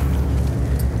 No.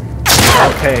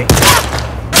 Okay.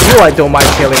 You I don't mind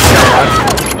killing so much.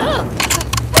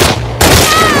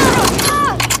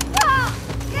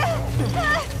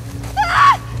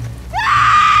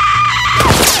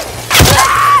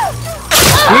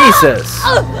 Jesus!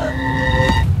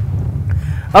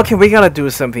 Okay, we gotta do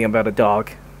something about the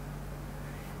dog.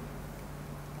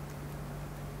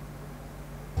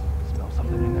 Smell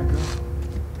something in there, girl?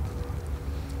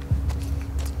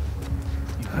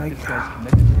 You think this guy's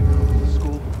connected to the girl from the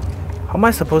school? How am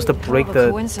I supposed to break Hell of a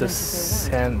the coincidence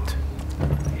if they weren't. scent?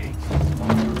 I hate these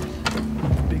small groups.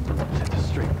 Big groups, it's a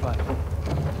straight fight.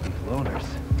 These loners,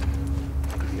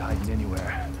 they could be hiding anywhere.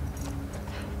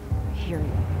 I hear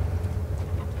you.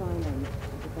 Find him.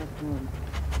 Get back home.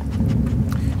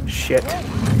 Shit.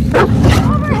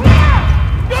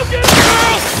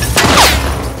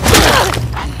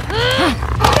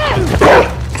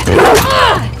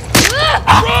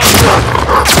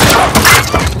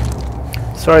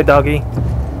 Sorry, doggy.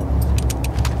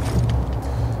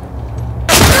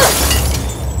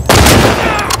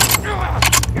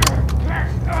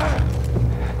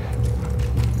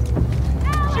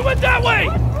 She went that way!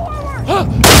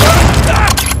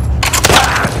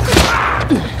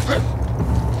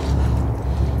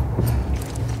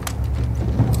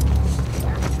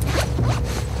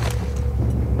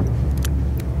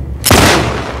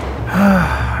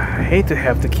 I hate to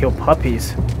have to kill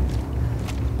puppies.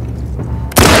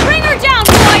 Bring her down,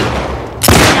 boy!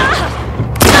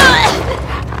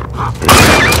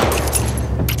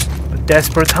 But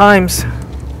desperate times.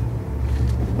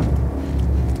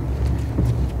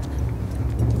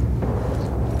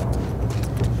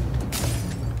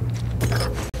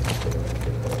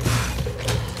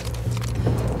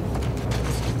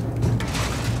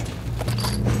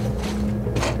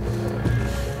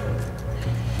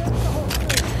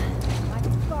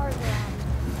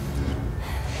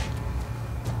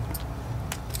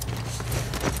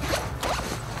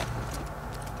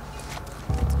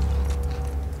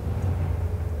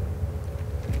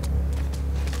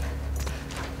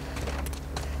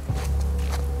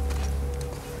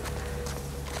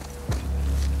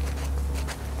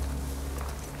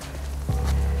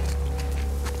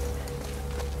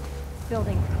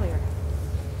 Building's clear.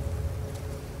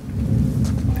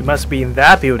 It must be in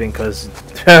that building, because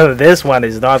this one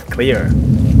is not clear.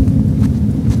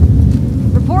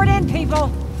 Report in, people!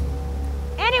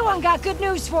 Anyone got good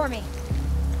news for me?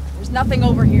 There's nothing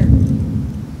over here.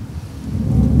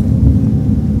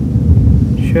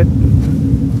 Shit.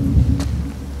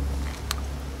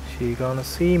 She gonna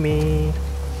see me.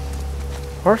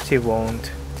 Or she won't.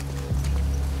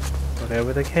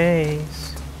 Whatever the case.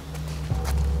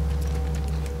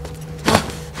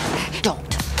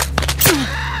 Don't.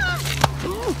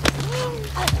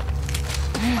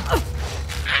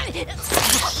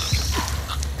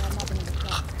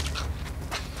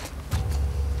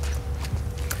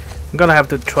 I'm gonna have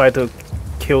to try to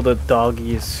kill the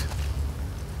doggies.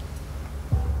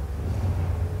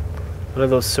 What are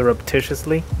those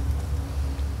surreptitiously?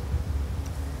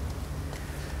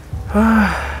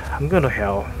 I'm going to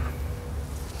hell.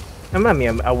 I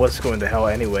mean, I was going to hell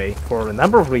anyway for a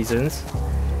number of reasons.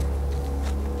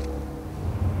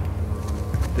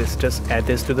 Let's just add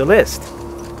this to the list.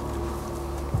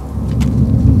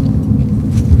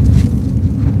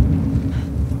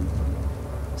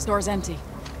 Store's empty.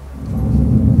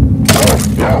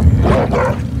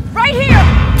 Right here!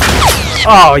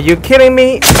 Oh, you kidding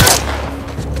me? Go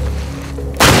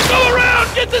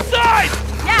around! Get the side!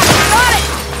 Yeah, got it!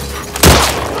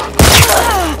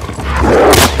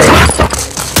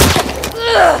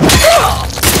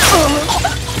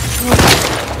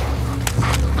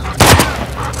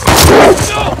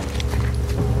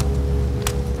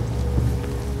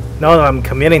 Now that I'm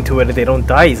committing to it, they don't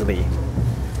die easily.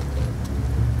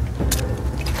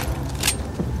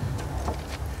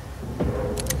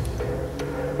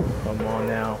 Come on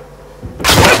now.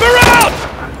 Whip her out!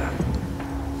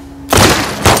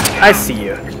 I see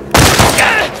you.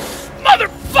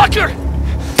 Motherfucker!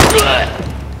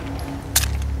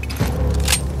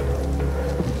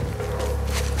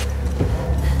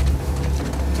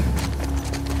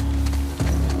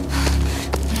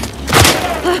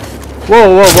 Whoa,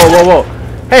 whoa, whoa, whoa, whoa.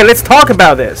 Hey, let's talk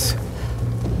about this.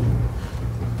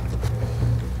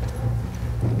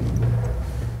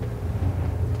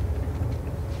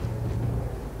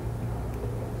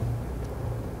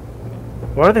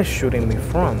 Where are they shooting me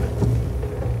from?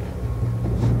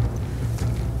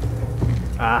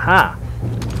 Aha.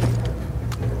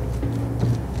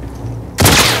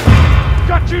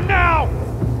 Got you now!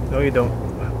 No, you don't.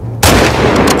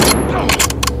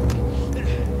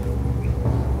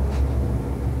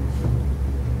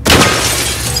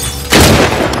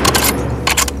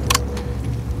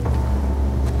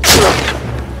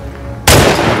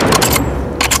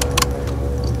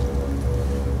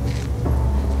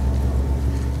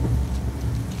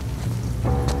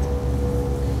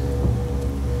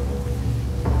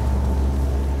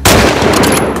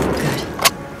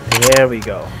 There we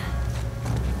go.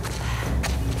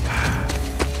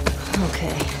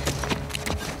 Okay.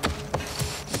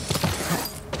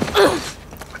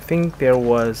 I think there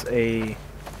was a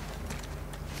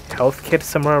health kit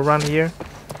somewhere around here.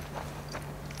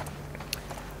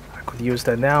 I could use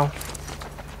that now.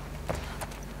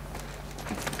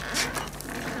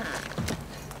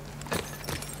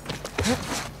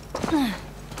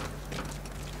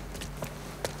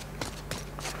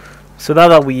 So now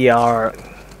that we are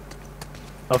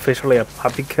officially a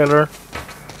puppy killer,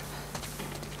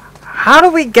 how do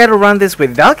we get around this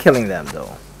without killing them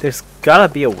though? There's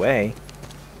gotta be a way.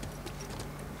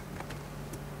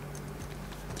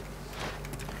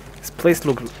 This place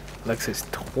looks like it's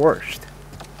torched.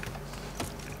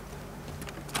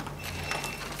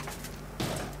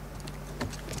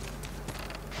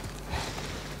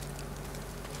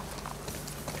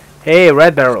 Hey,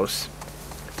 Red Barrels.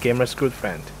 Gamer's good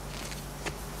friend.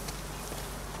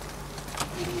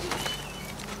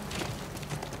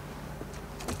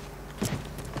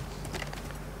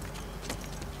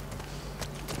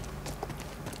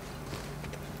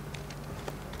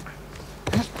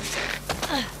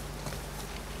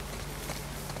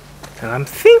 And I'm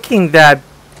thinking that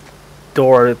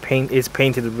door is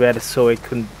painted red so it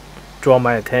could draw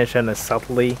my attention and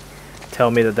subtly tell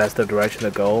me that that's the direction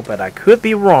to go, but I could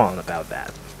be wrong about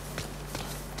that.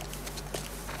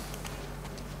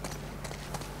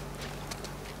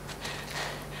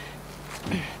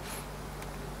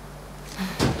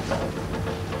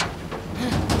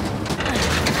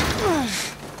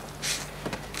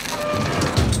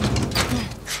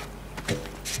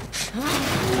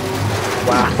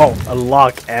 Wow, a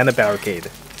lock and a barricade.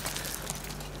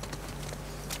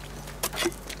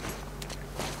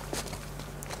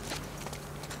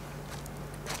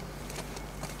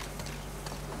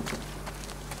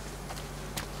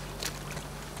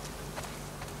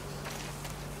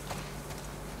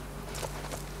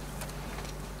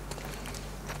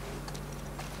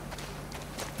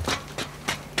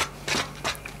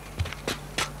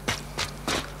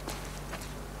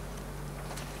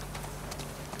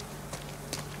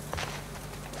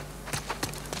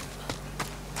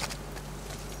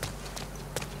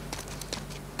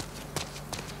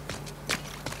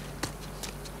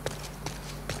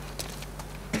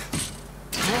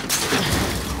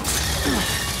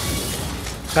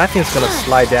 That thing's gonna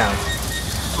slide down.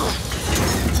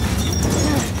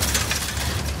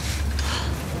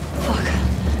 Fuck.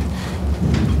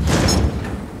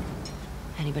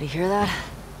 Anybody hear that?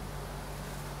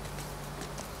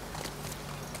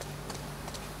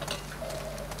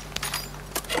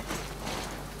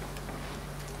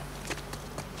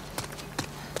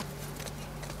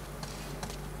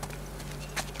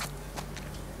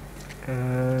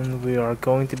 are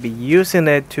going to be using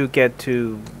it to get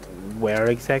to where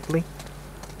exactly?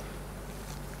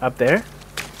 Up there?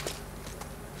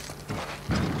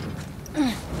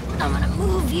 I'm gonna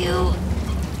move you.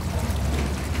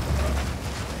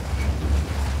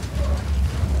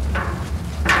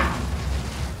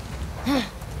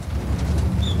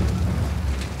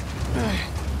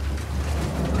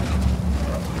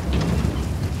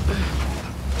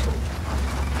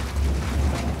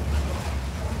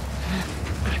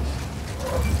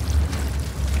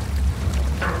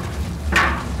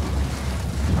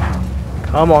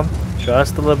 Come on,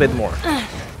 just a little bit more.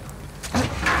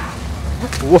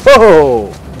 Whoa!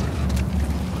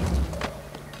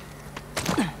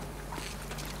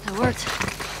 That worked.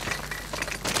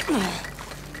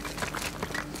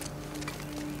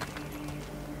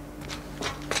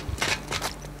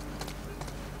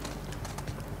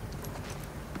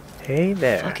 Hey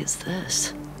there. What the fuck is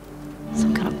this?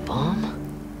 Some kind of bomb?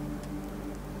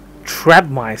 Trap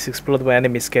mice explode when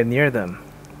enemies get near them.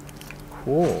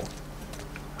 Cool.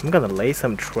 I'm gonna lay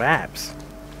some traps.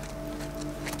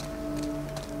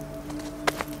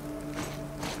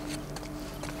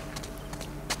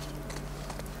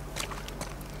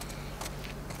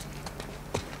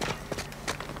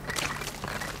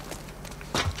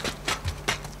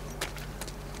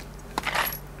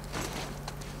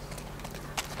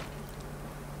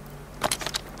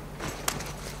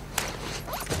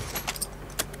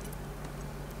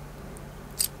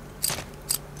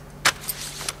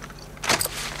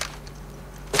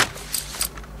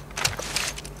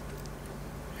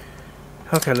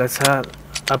 Okay, let's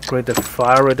upgrade the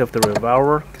fire rate of the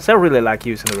revolver, because I really like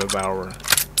using the revolver,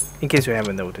 in case you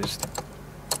haven't noticed.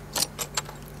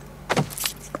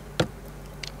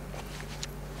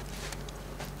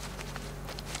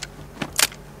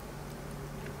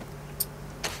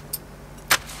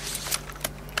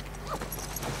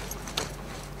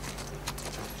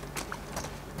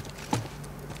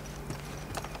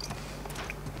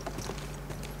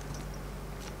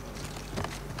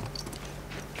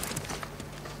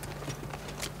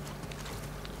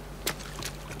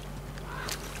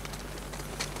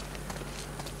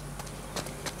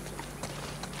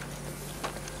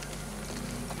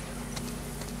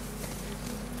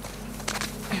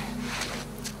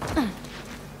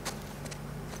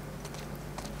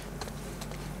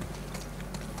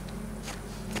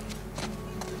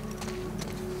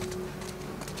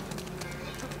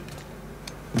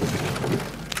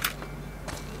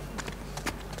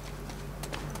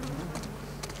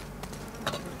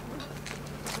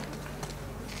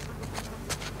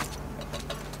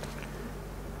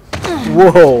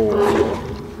 Whoa!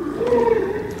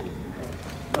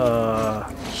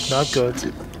 Not good.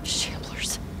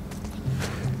 Shamblers.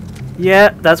 Yeah,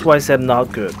 that's why I said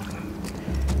not good.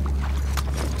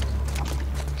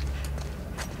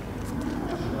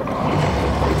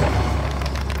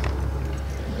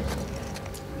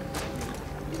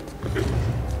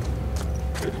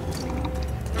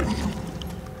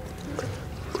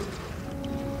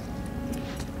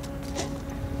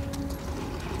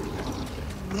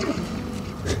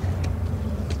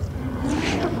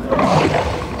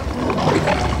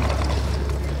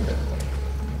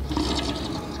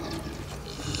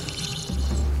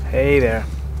 Hey there.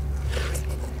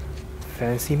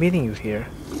 Fancy meeting you here.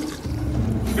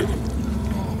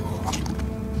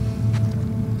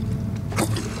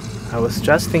 I was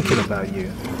just thinking about you.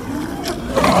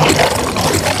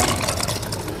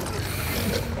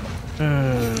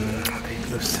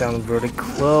 They sound really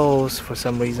close for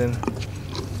some reason.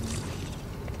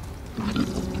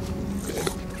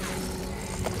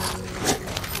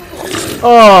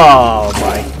 Oh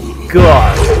my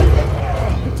god.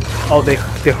 Oh, they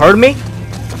heard me?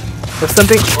 Or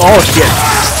something? Oh shit.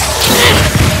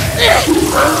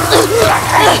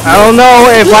 I don't know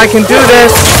if I can do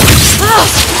this.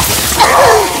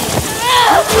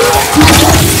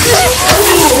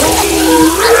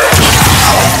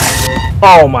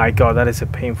 Oh my god, that is a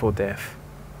painful death.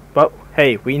 But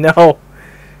hey, we know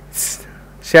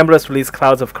Shamblers release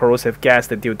clouds of corrosive gas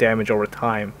that deal damage over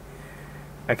time.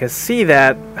 I can see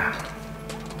that.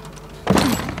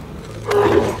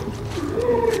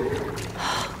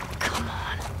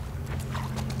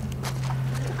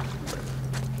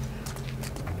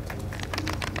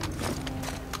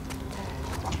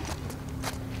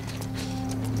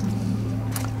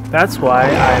 That's why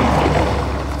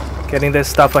I'm getting this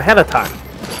stuff ahead of time.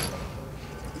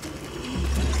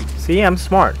 See, I'm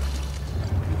smart.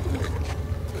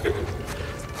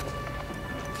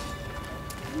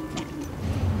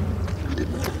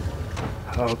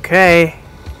 Okay.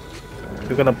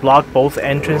 We're gonna block both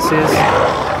entrances.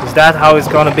 Is that how it's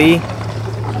gonna be?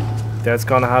 that's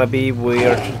gonna how to be.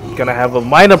 We're gonna have a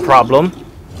minor problem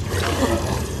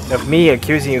of me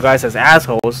accusing you guys as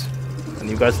assholes, and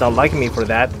you guys not liking me for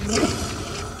that.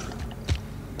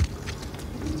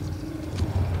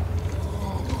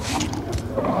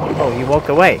 Oh, he walked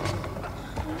away.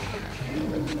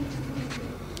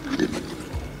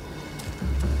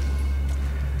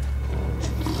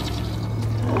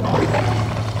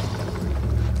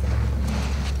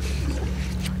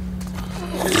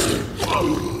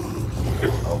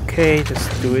 Okay,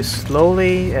 just do it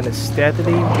slowly and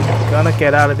steadily. We're gonna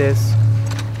get out of this.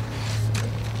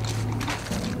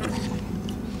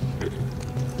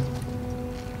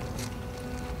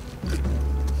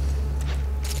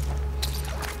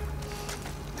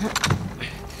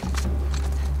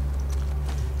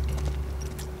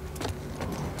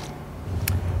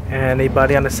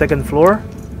 Anybody on the second floor?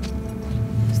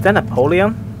 Is that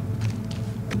Napoleon?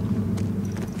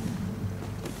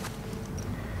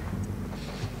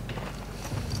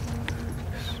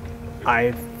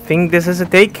 I think this is a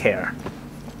daycare.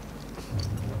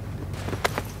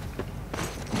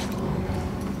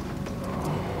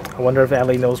 I wonder if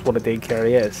Ellie knows what a daycare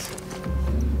is.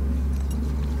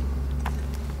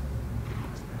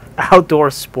 Outdoor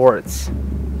sports.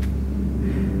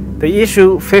 The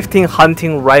issue 15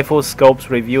 hunting rifle scopes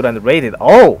reviewed and rated.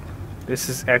 Oh! This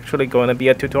is actually going to be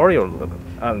a tutorial,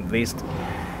 at least.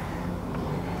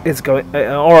 It's going,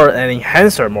 or an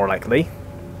enhancer more likely.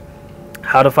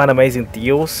 How to find amazing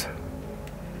deals.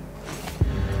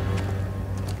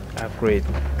 Upgrade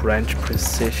branch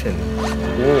precision.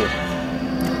 Whoa.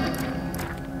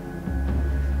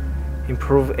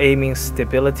 Improve aiming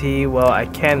stability. Well, I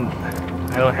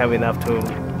don't have enough to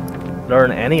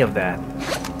learn any of that.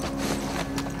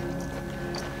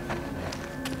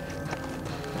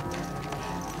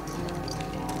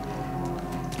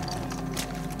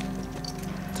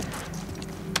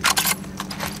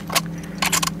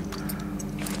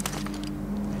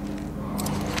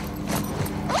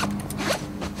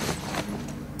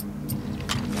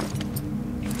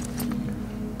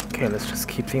 Okay, let's just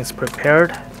keep things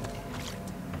prepared.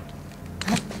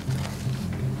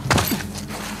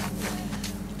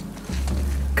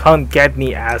 Can't get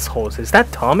me, assholes. Is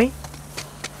that Tommy?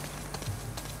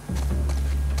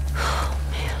 Oh,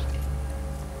 man.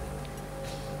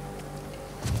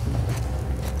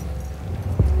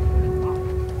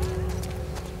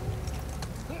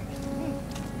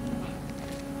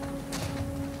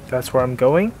 That's where I'm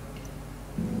going.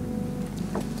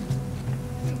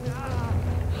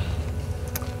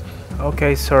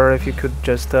 Okay, sir, if you could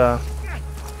just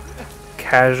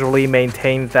casually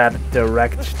maintain that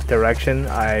direction,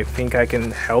 I think I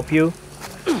can help you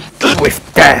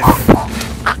with death.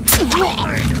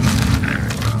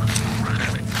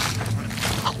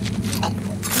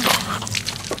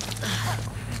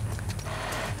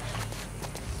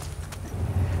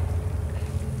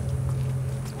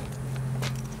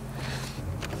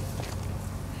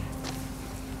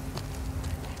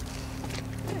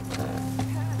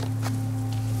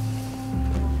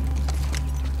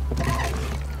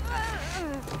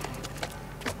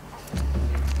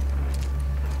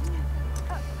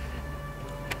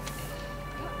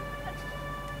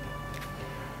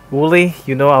 Wooly,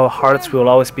 you know our hearts will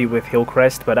always be with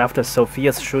Hillcrest, but after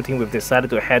Sophia's shooting we've decided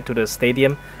to head to the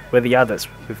stadium with the others.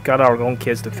 We've got our own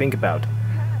kids to think about.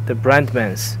 The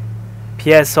Brandmans.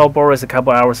 P.S. saw Boris a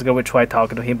couple hours ago. We tried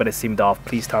talking to him, but it seemed off.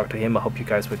 Please talk to him. I hope you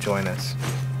guys would join us.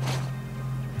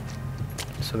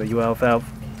 So the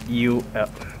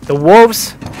the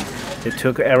Wolves, they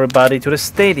took everybody to the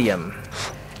stadium.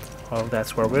 Well,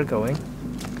 that's where we're going.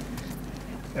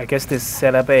 I guess they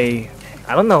set up a,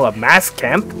 I don't know, a mass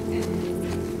camp?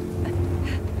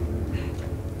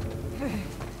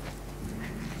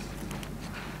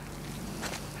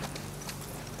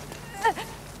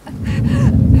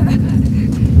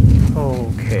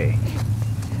 Okay.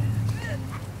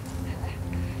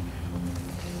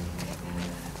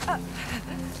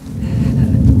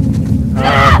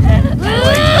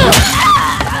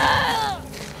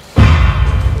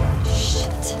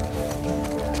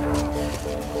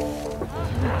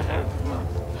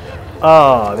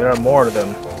 Oh, there are more of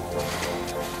them.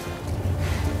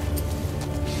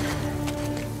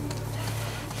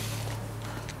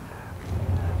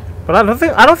 But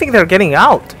I don't think they're getting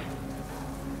out.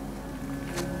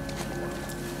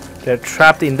 They're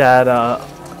trapped in that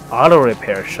auto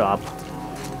repair shop.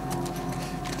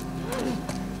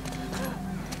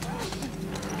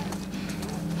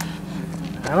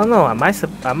 I don't know. Am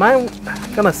I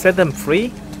gonna set them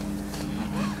free?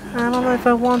 I don't know if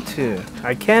I want to.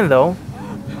 I can though.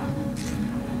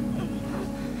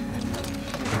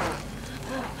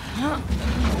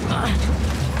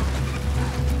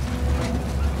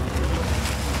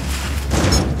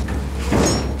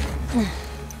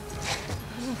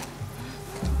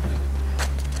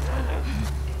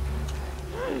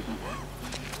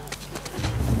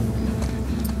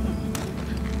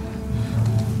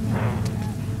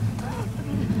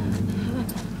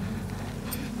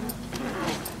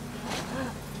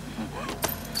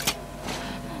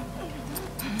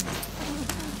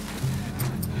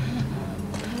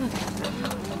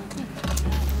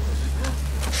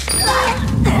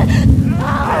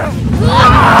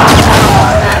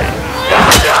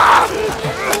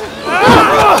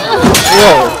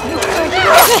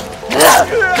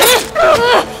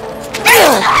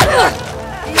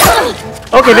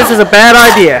 Okay, this is a bad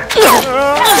idea.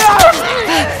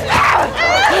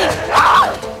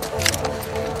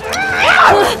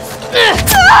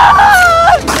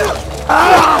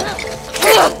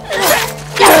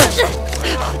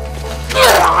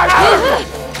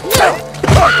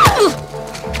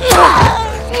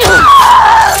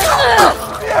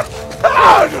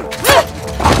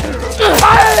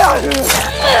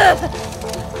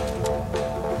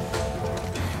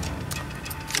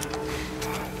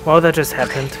 Well, that just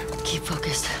happened. Keep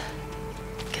focused.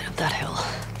 Get up that hill.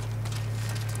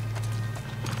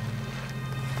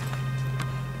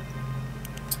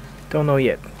 Don't know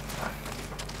yet.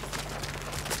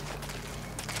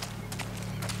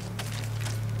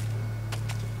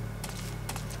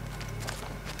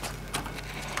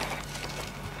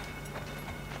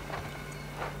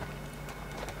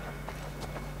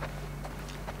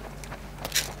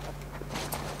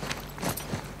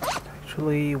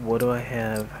 Actually, what do I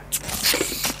have?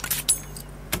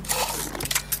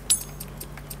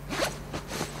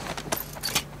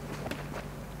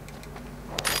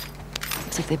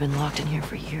 Looks like they've been locked in here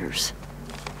for years.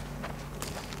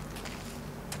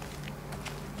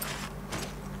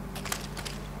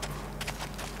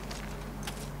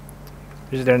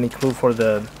 Is there any clue for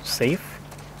the safe?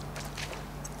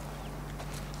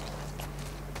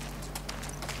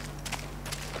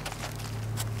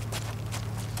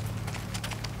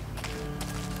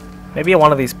 Maybe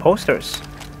one of these posters.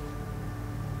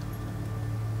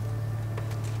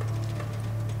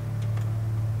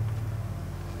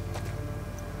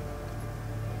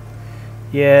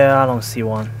 Yeah, I don't see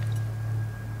one.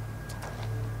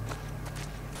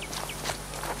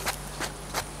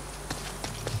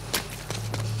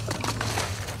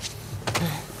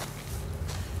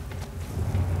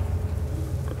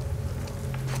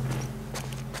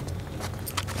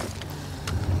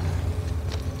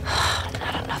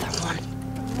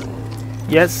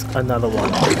 Yes, another one.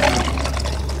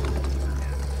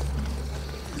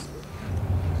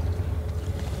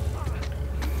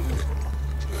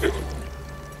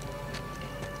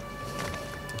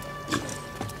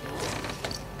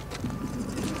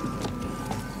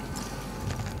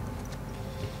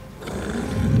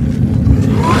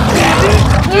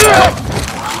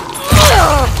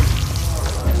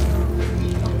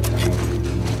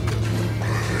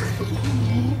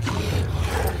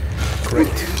 Great.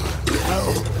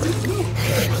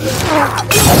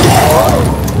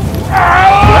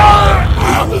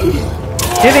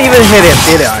 Didn't even hit him,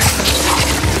 did I?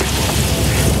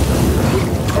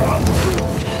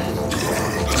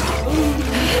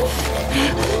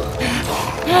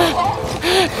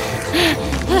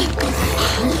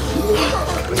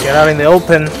 Get out in the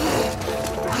open.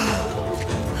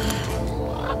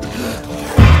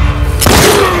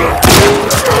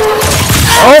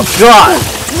 Oh God!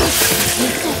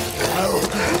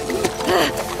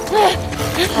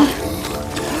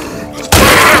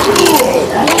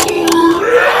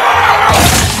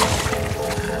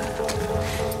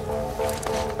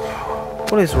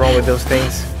 What is wrong with those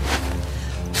things?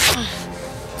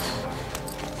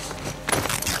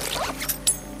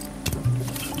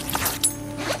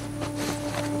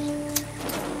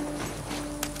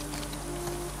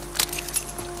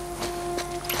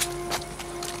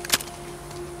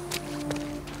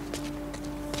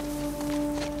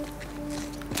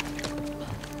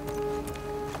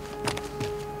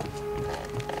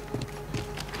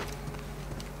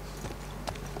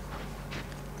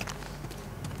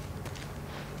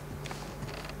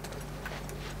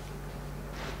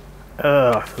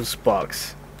 Ugh, those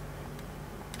bugs.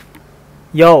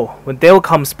 Yo, when Dale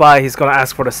comes by, he's gonna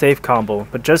ask for the safe combo,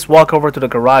 but just walk over to the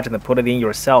garage and put it in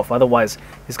yourself, otherwise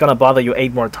he's gonna bother you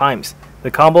 8 more times. The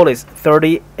combo is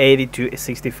 30, 82,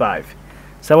 65.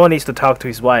 Someone needs to talk to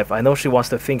his wife. I know she wants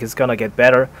to think it's gonna get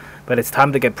better, but it's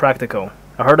time to get practical.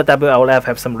 I heard that WLF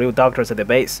have some real doctors at the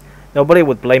base. Nobody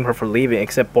would blame her for leaving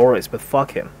except Boris, but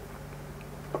fuck him.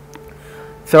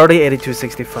 30, 82,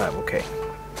 65, okay.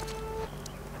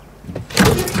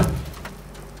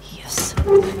 Yes.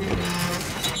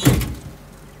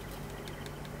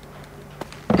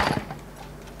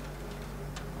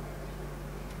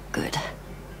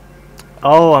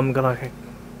 Oh, I'm gonna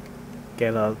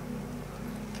get a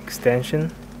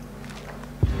extension.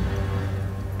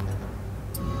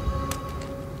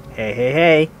 Hey, hey,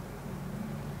 hey.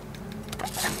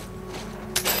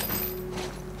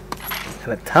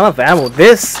 And a ton of ammo.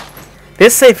 This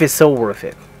safe is so worth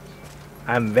it.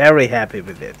 I'm very happy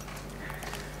with it.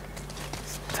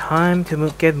 It's time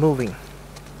to get moving.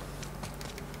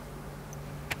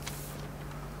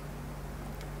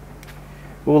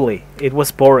 Uli, it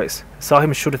was Boris. I saw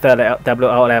him shoot that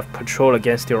WLF patrol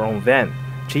against your own van.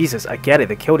 Jesus, I get it.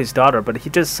 They killed his daughter, but he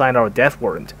just signed our death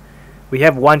warrant. We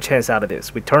have one chance out of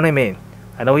this. We turn him in.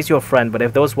 I know he's your friend, but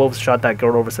if those wolves shot that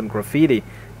girl over some graffiti,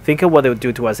 think of what they would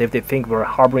do to us if they think we're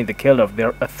harboring the killer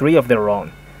of three of their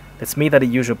own. Let's meet at the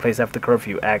usual place after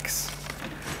curfew, X.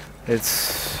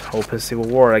 It's open civil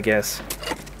war, I guess.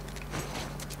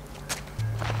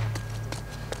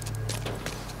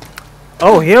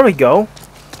 Oh, here we go.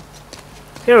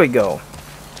 Here we go.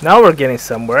 Now we're getting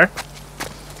somewhere.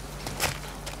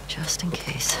 Just in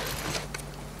case.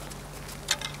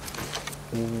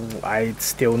 Ooh, I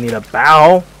still need a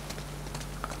bow.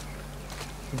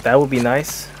 That would be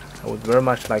nice. I would very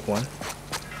much like one.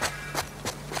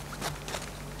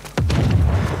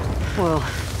 Whoa.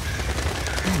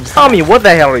 Tommy, what the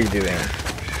hell are you doing?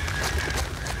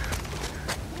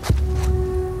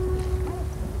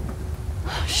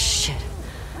 Oh, shit.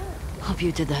 Hope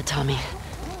you did that, Tommy.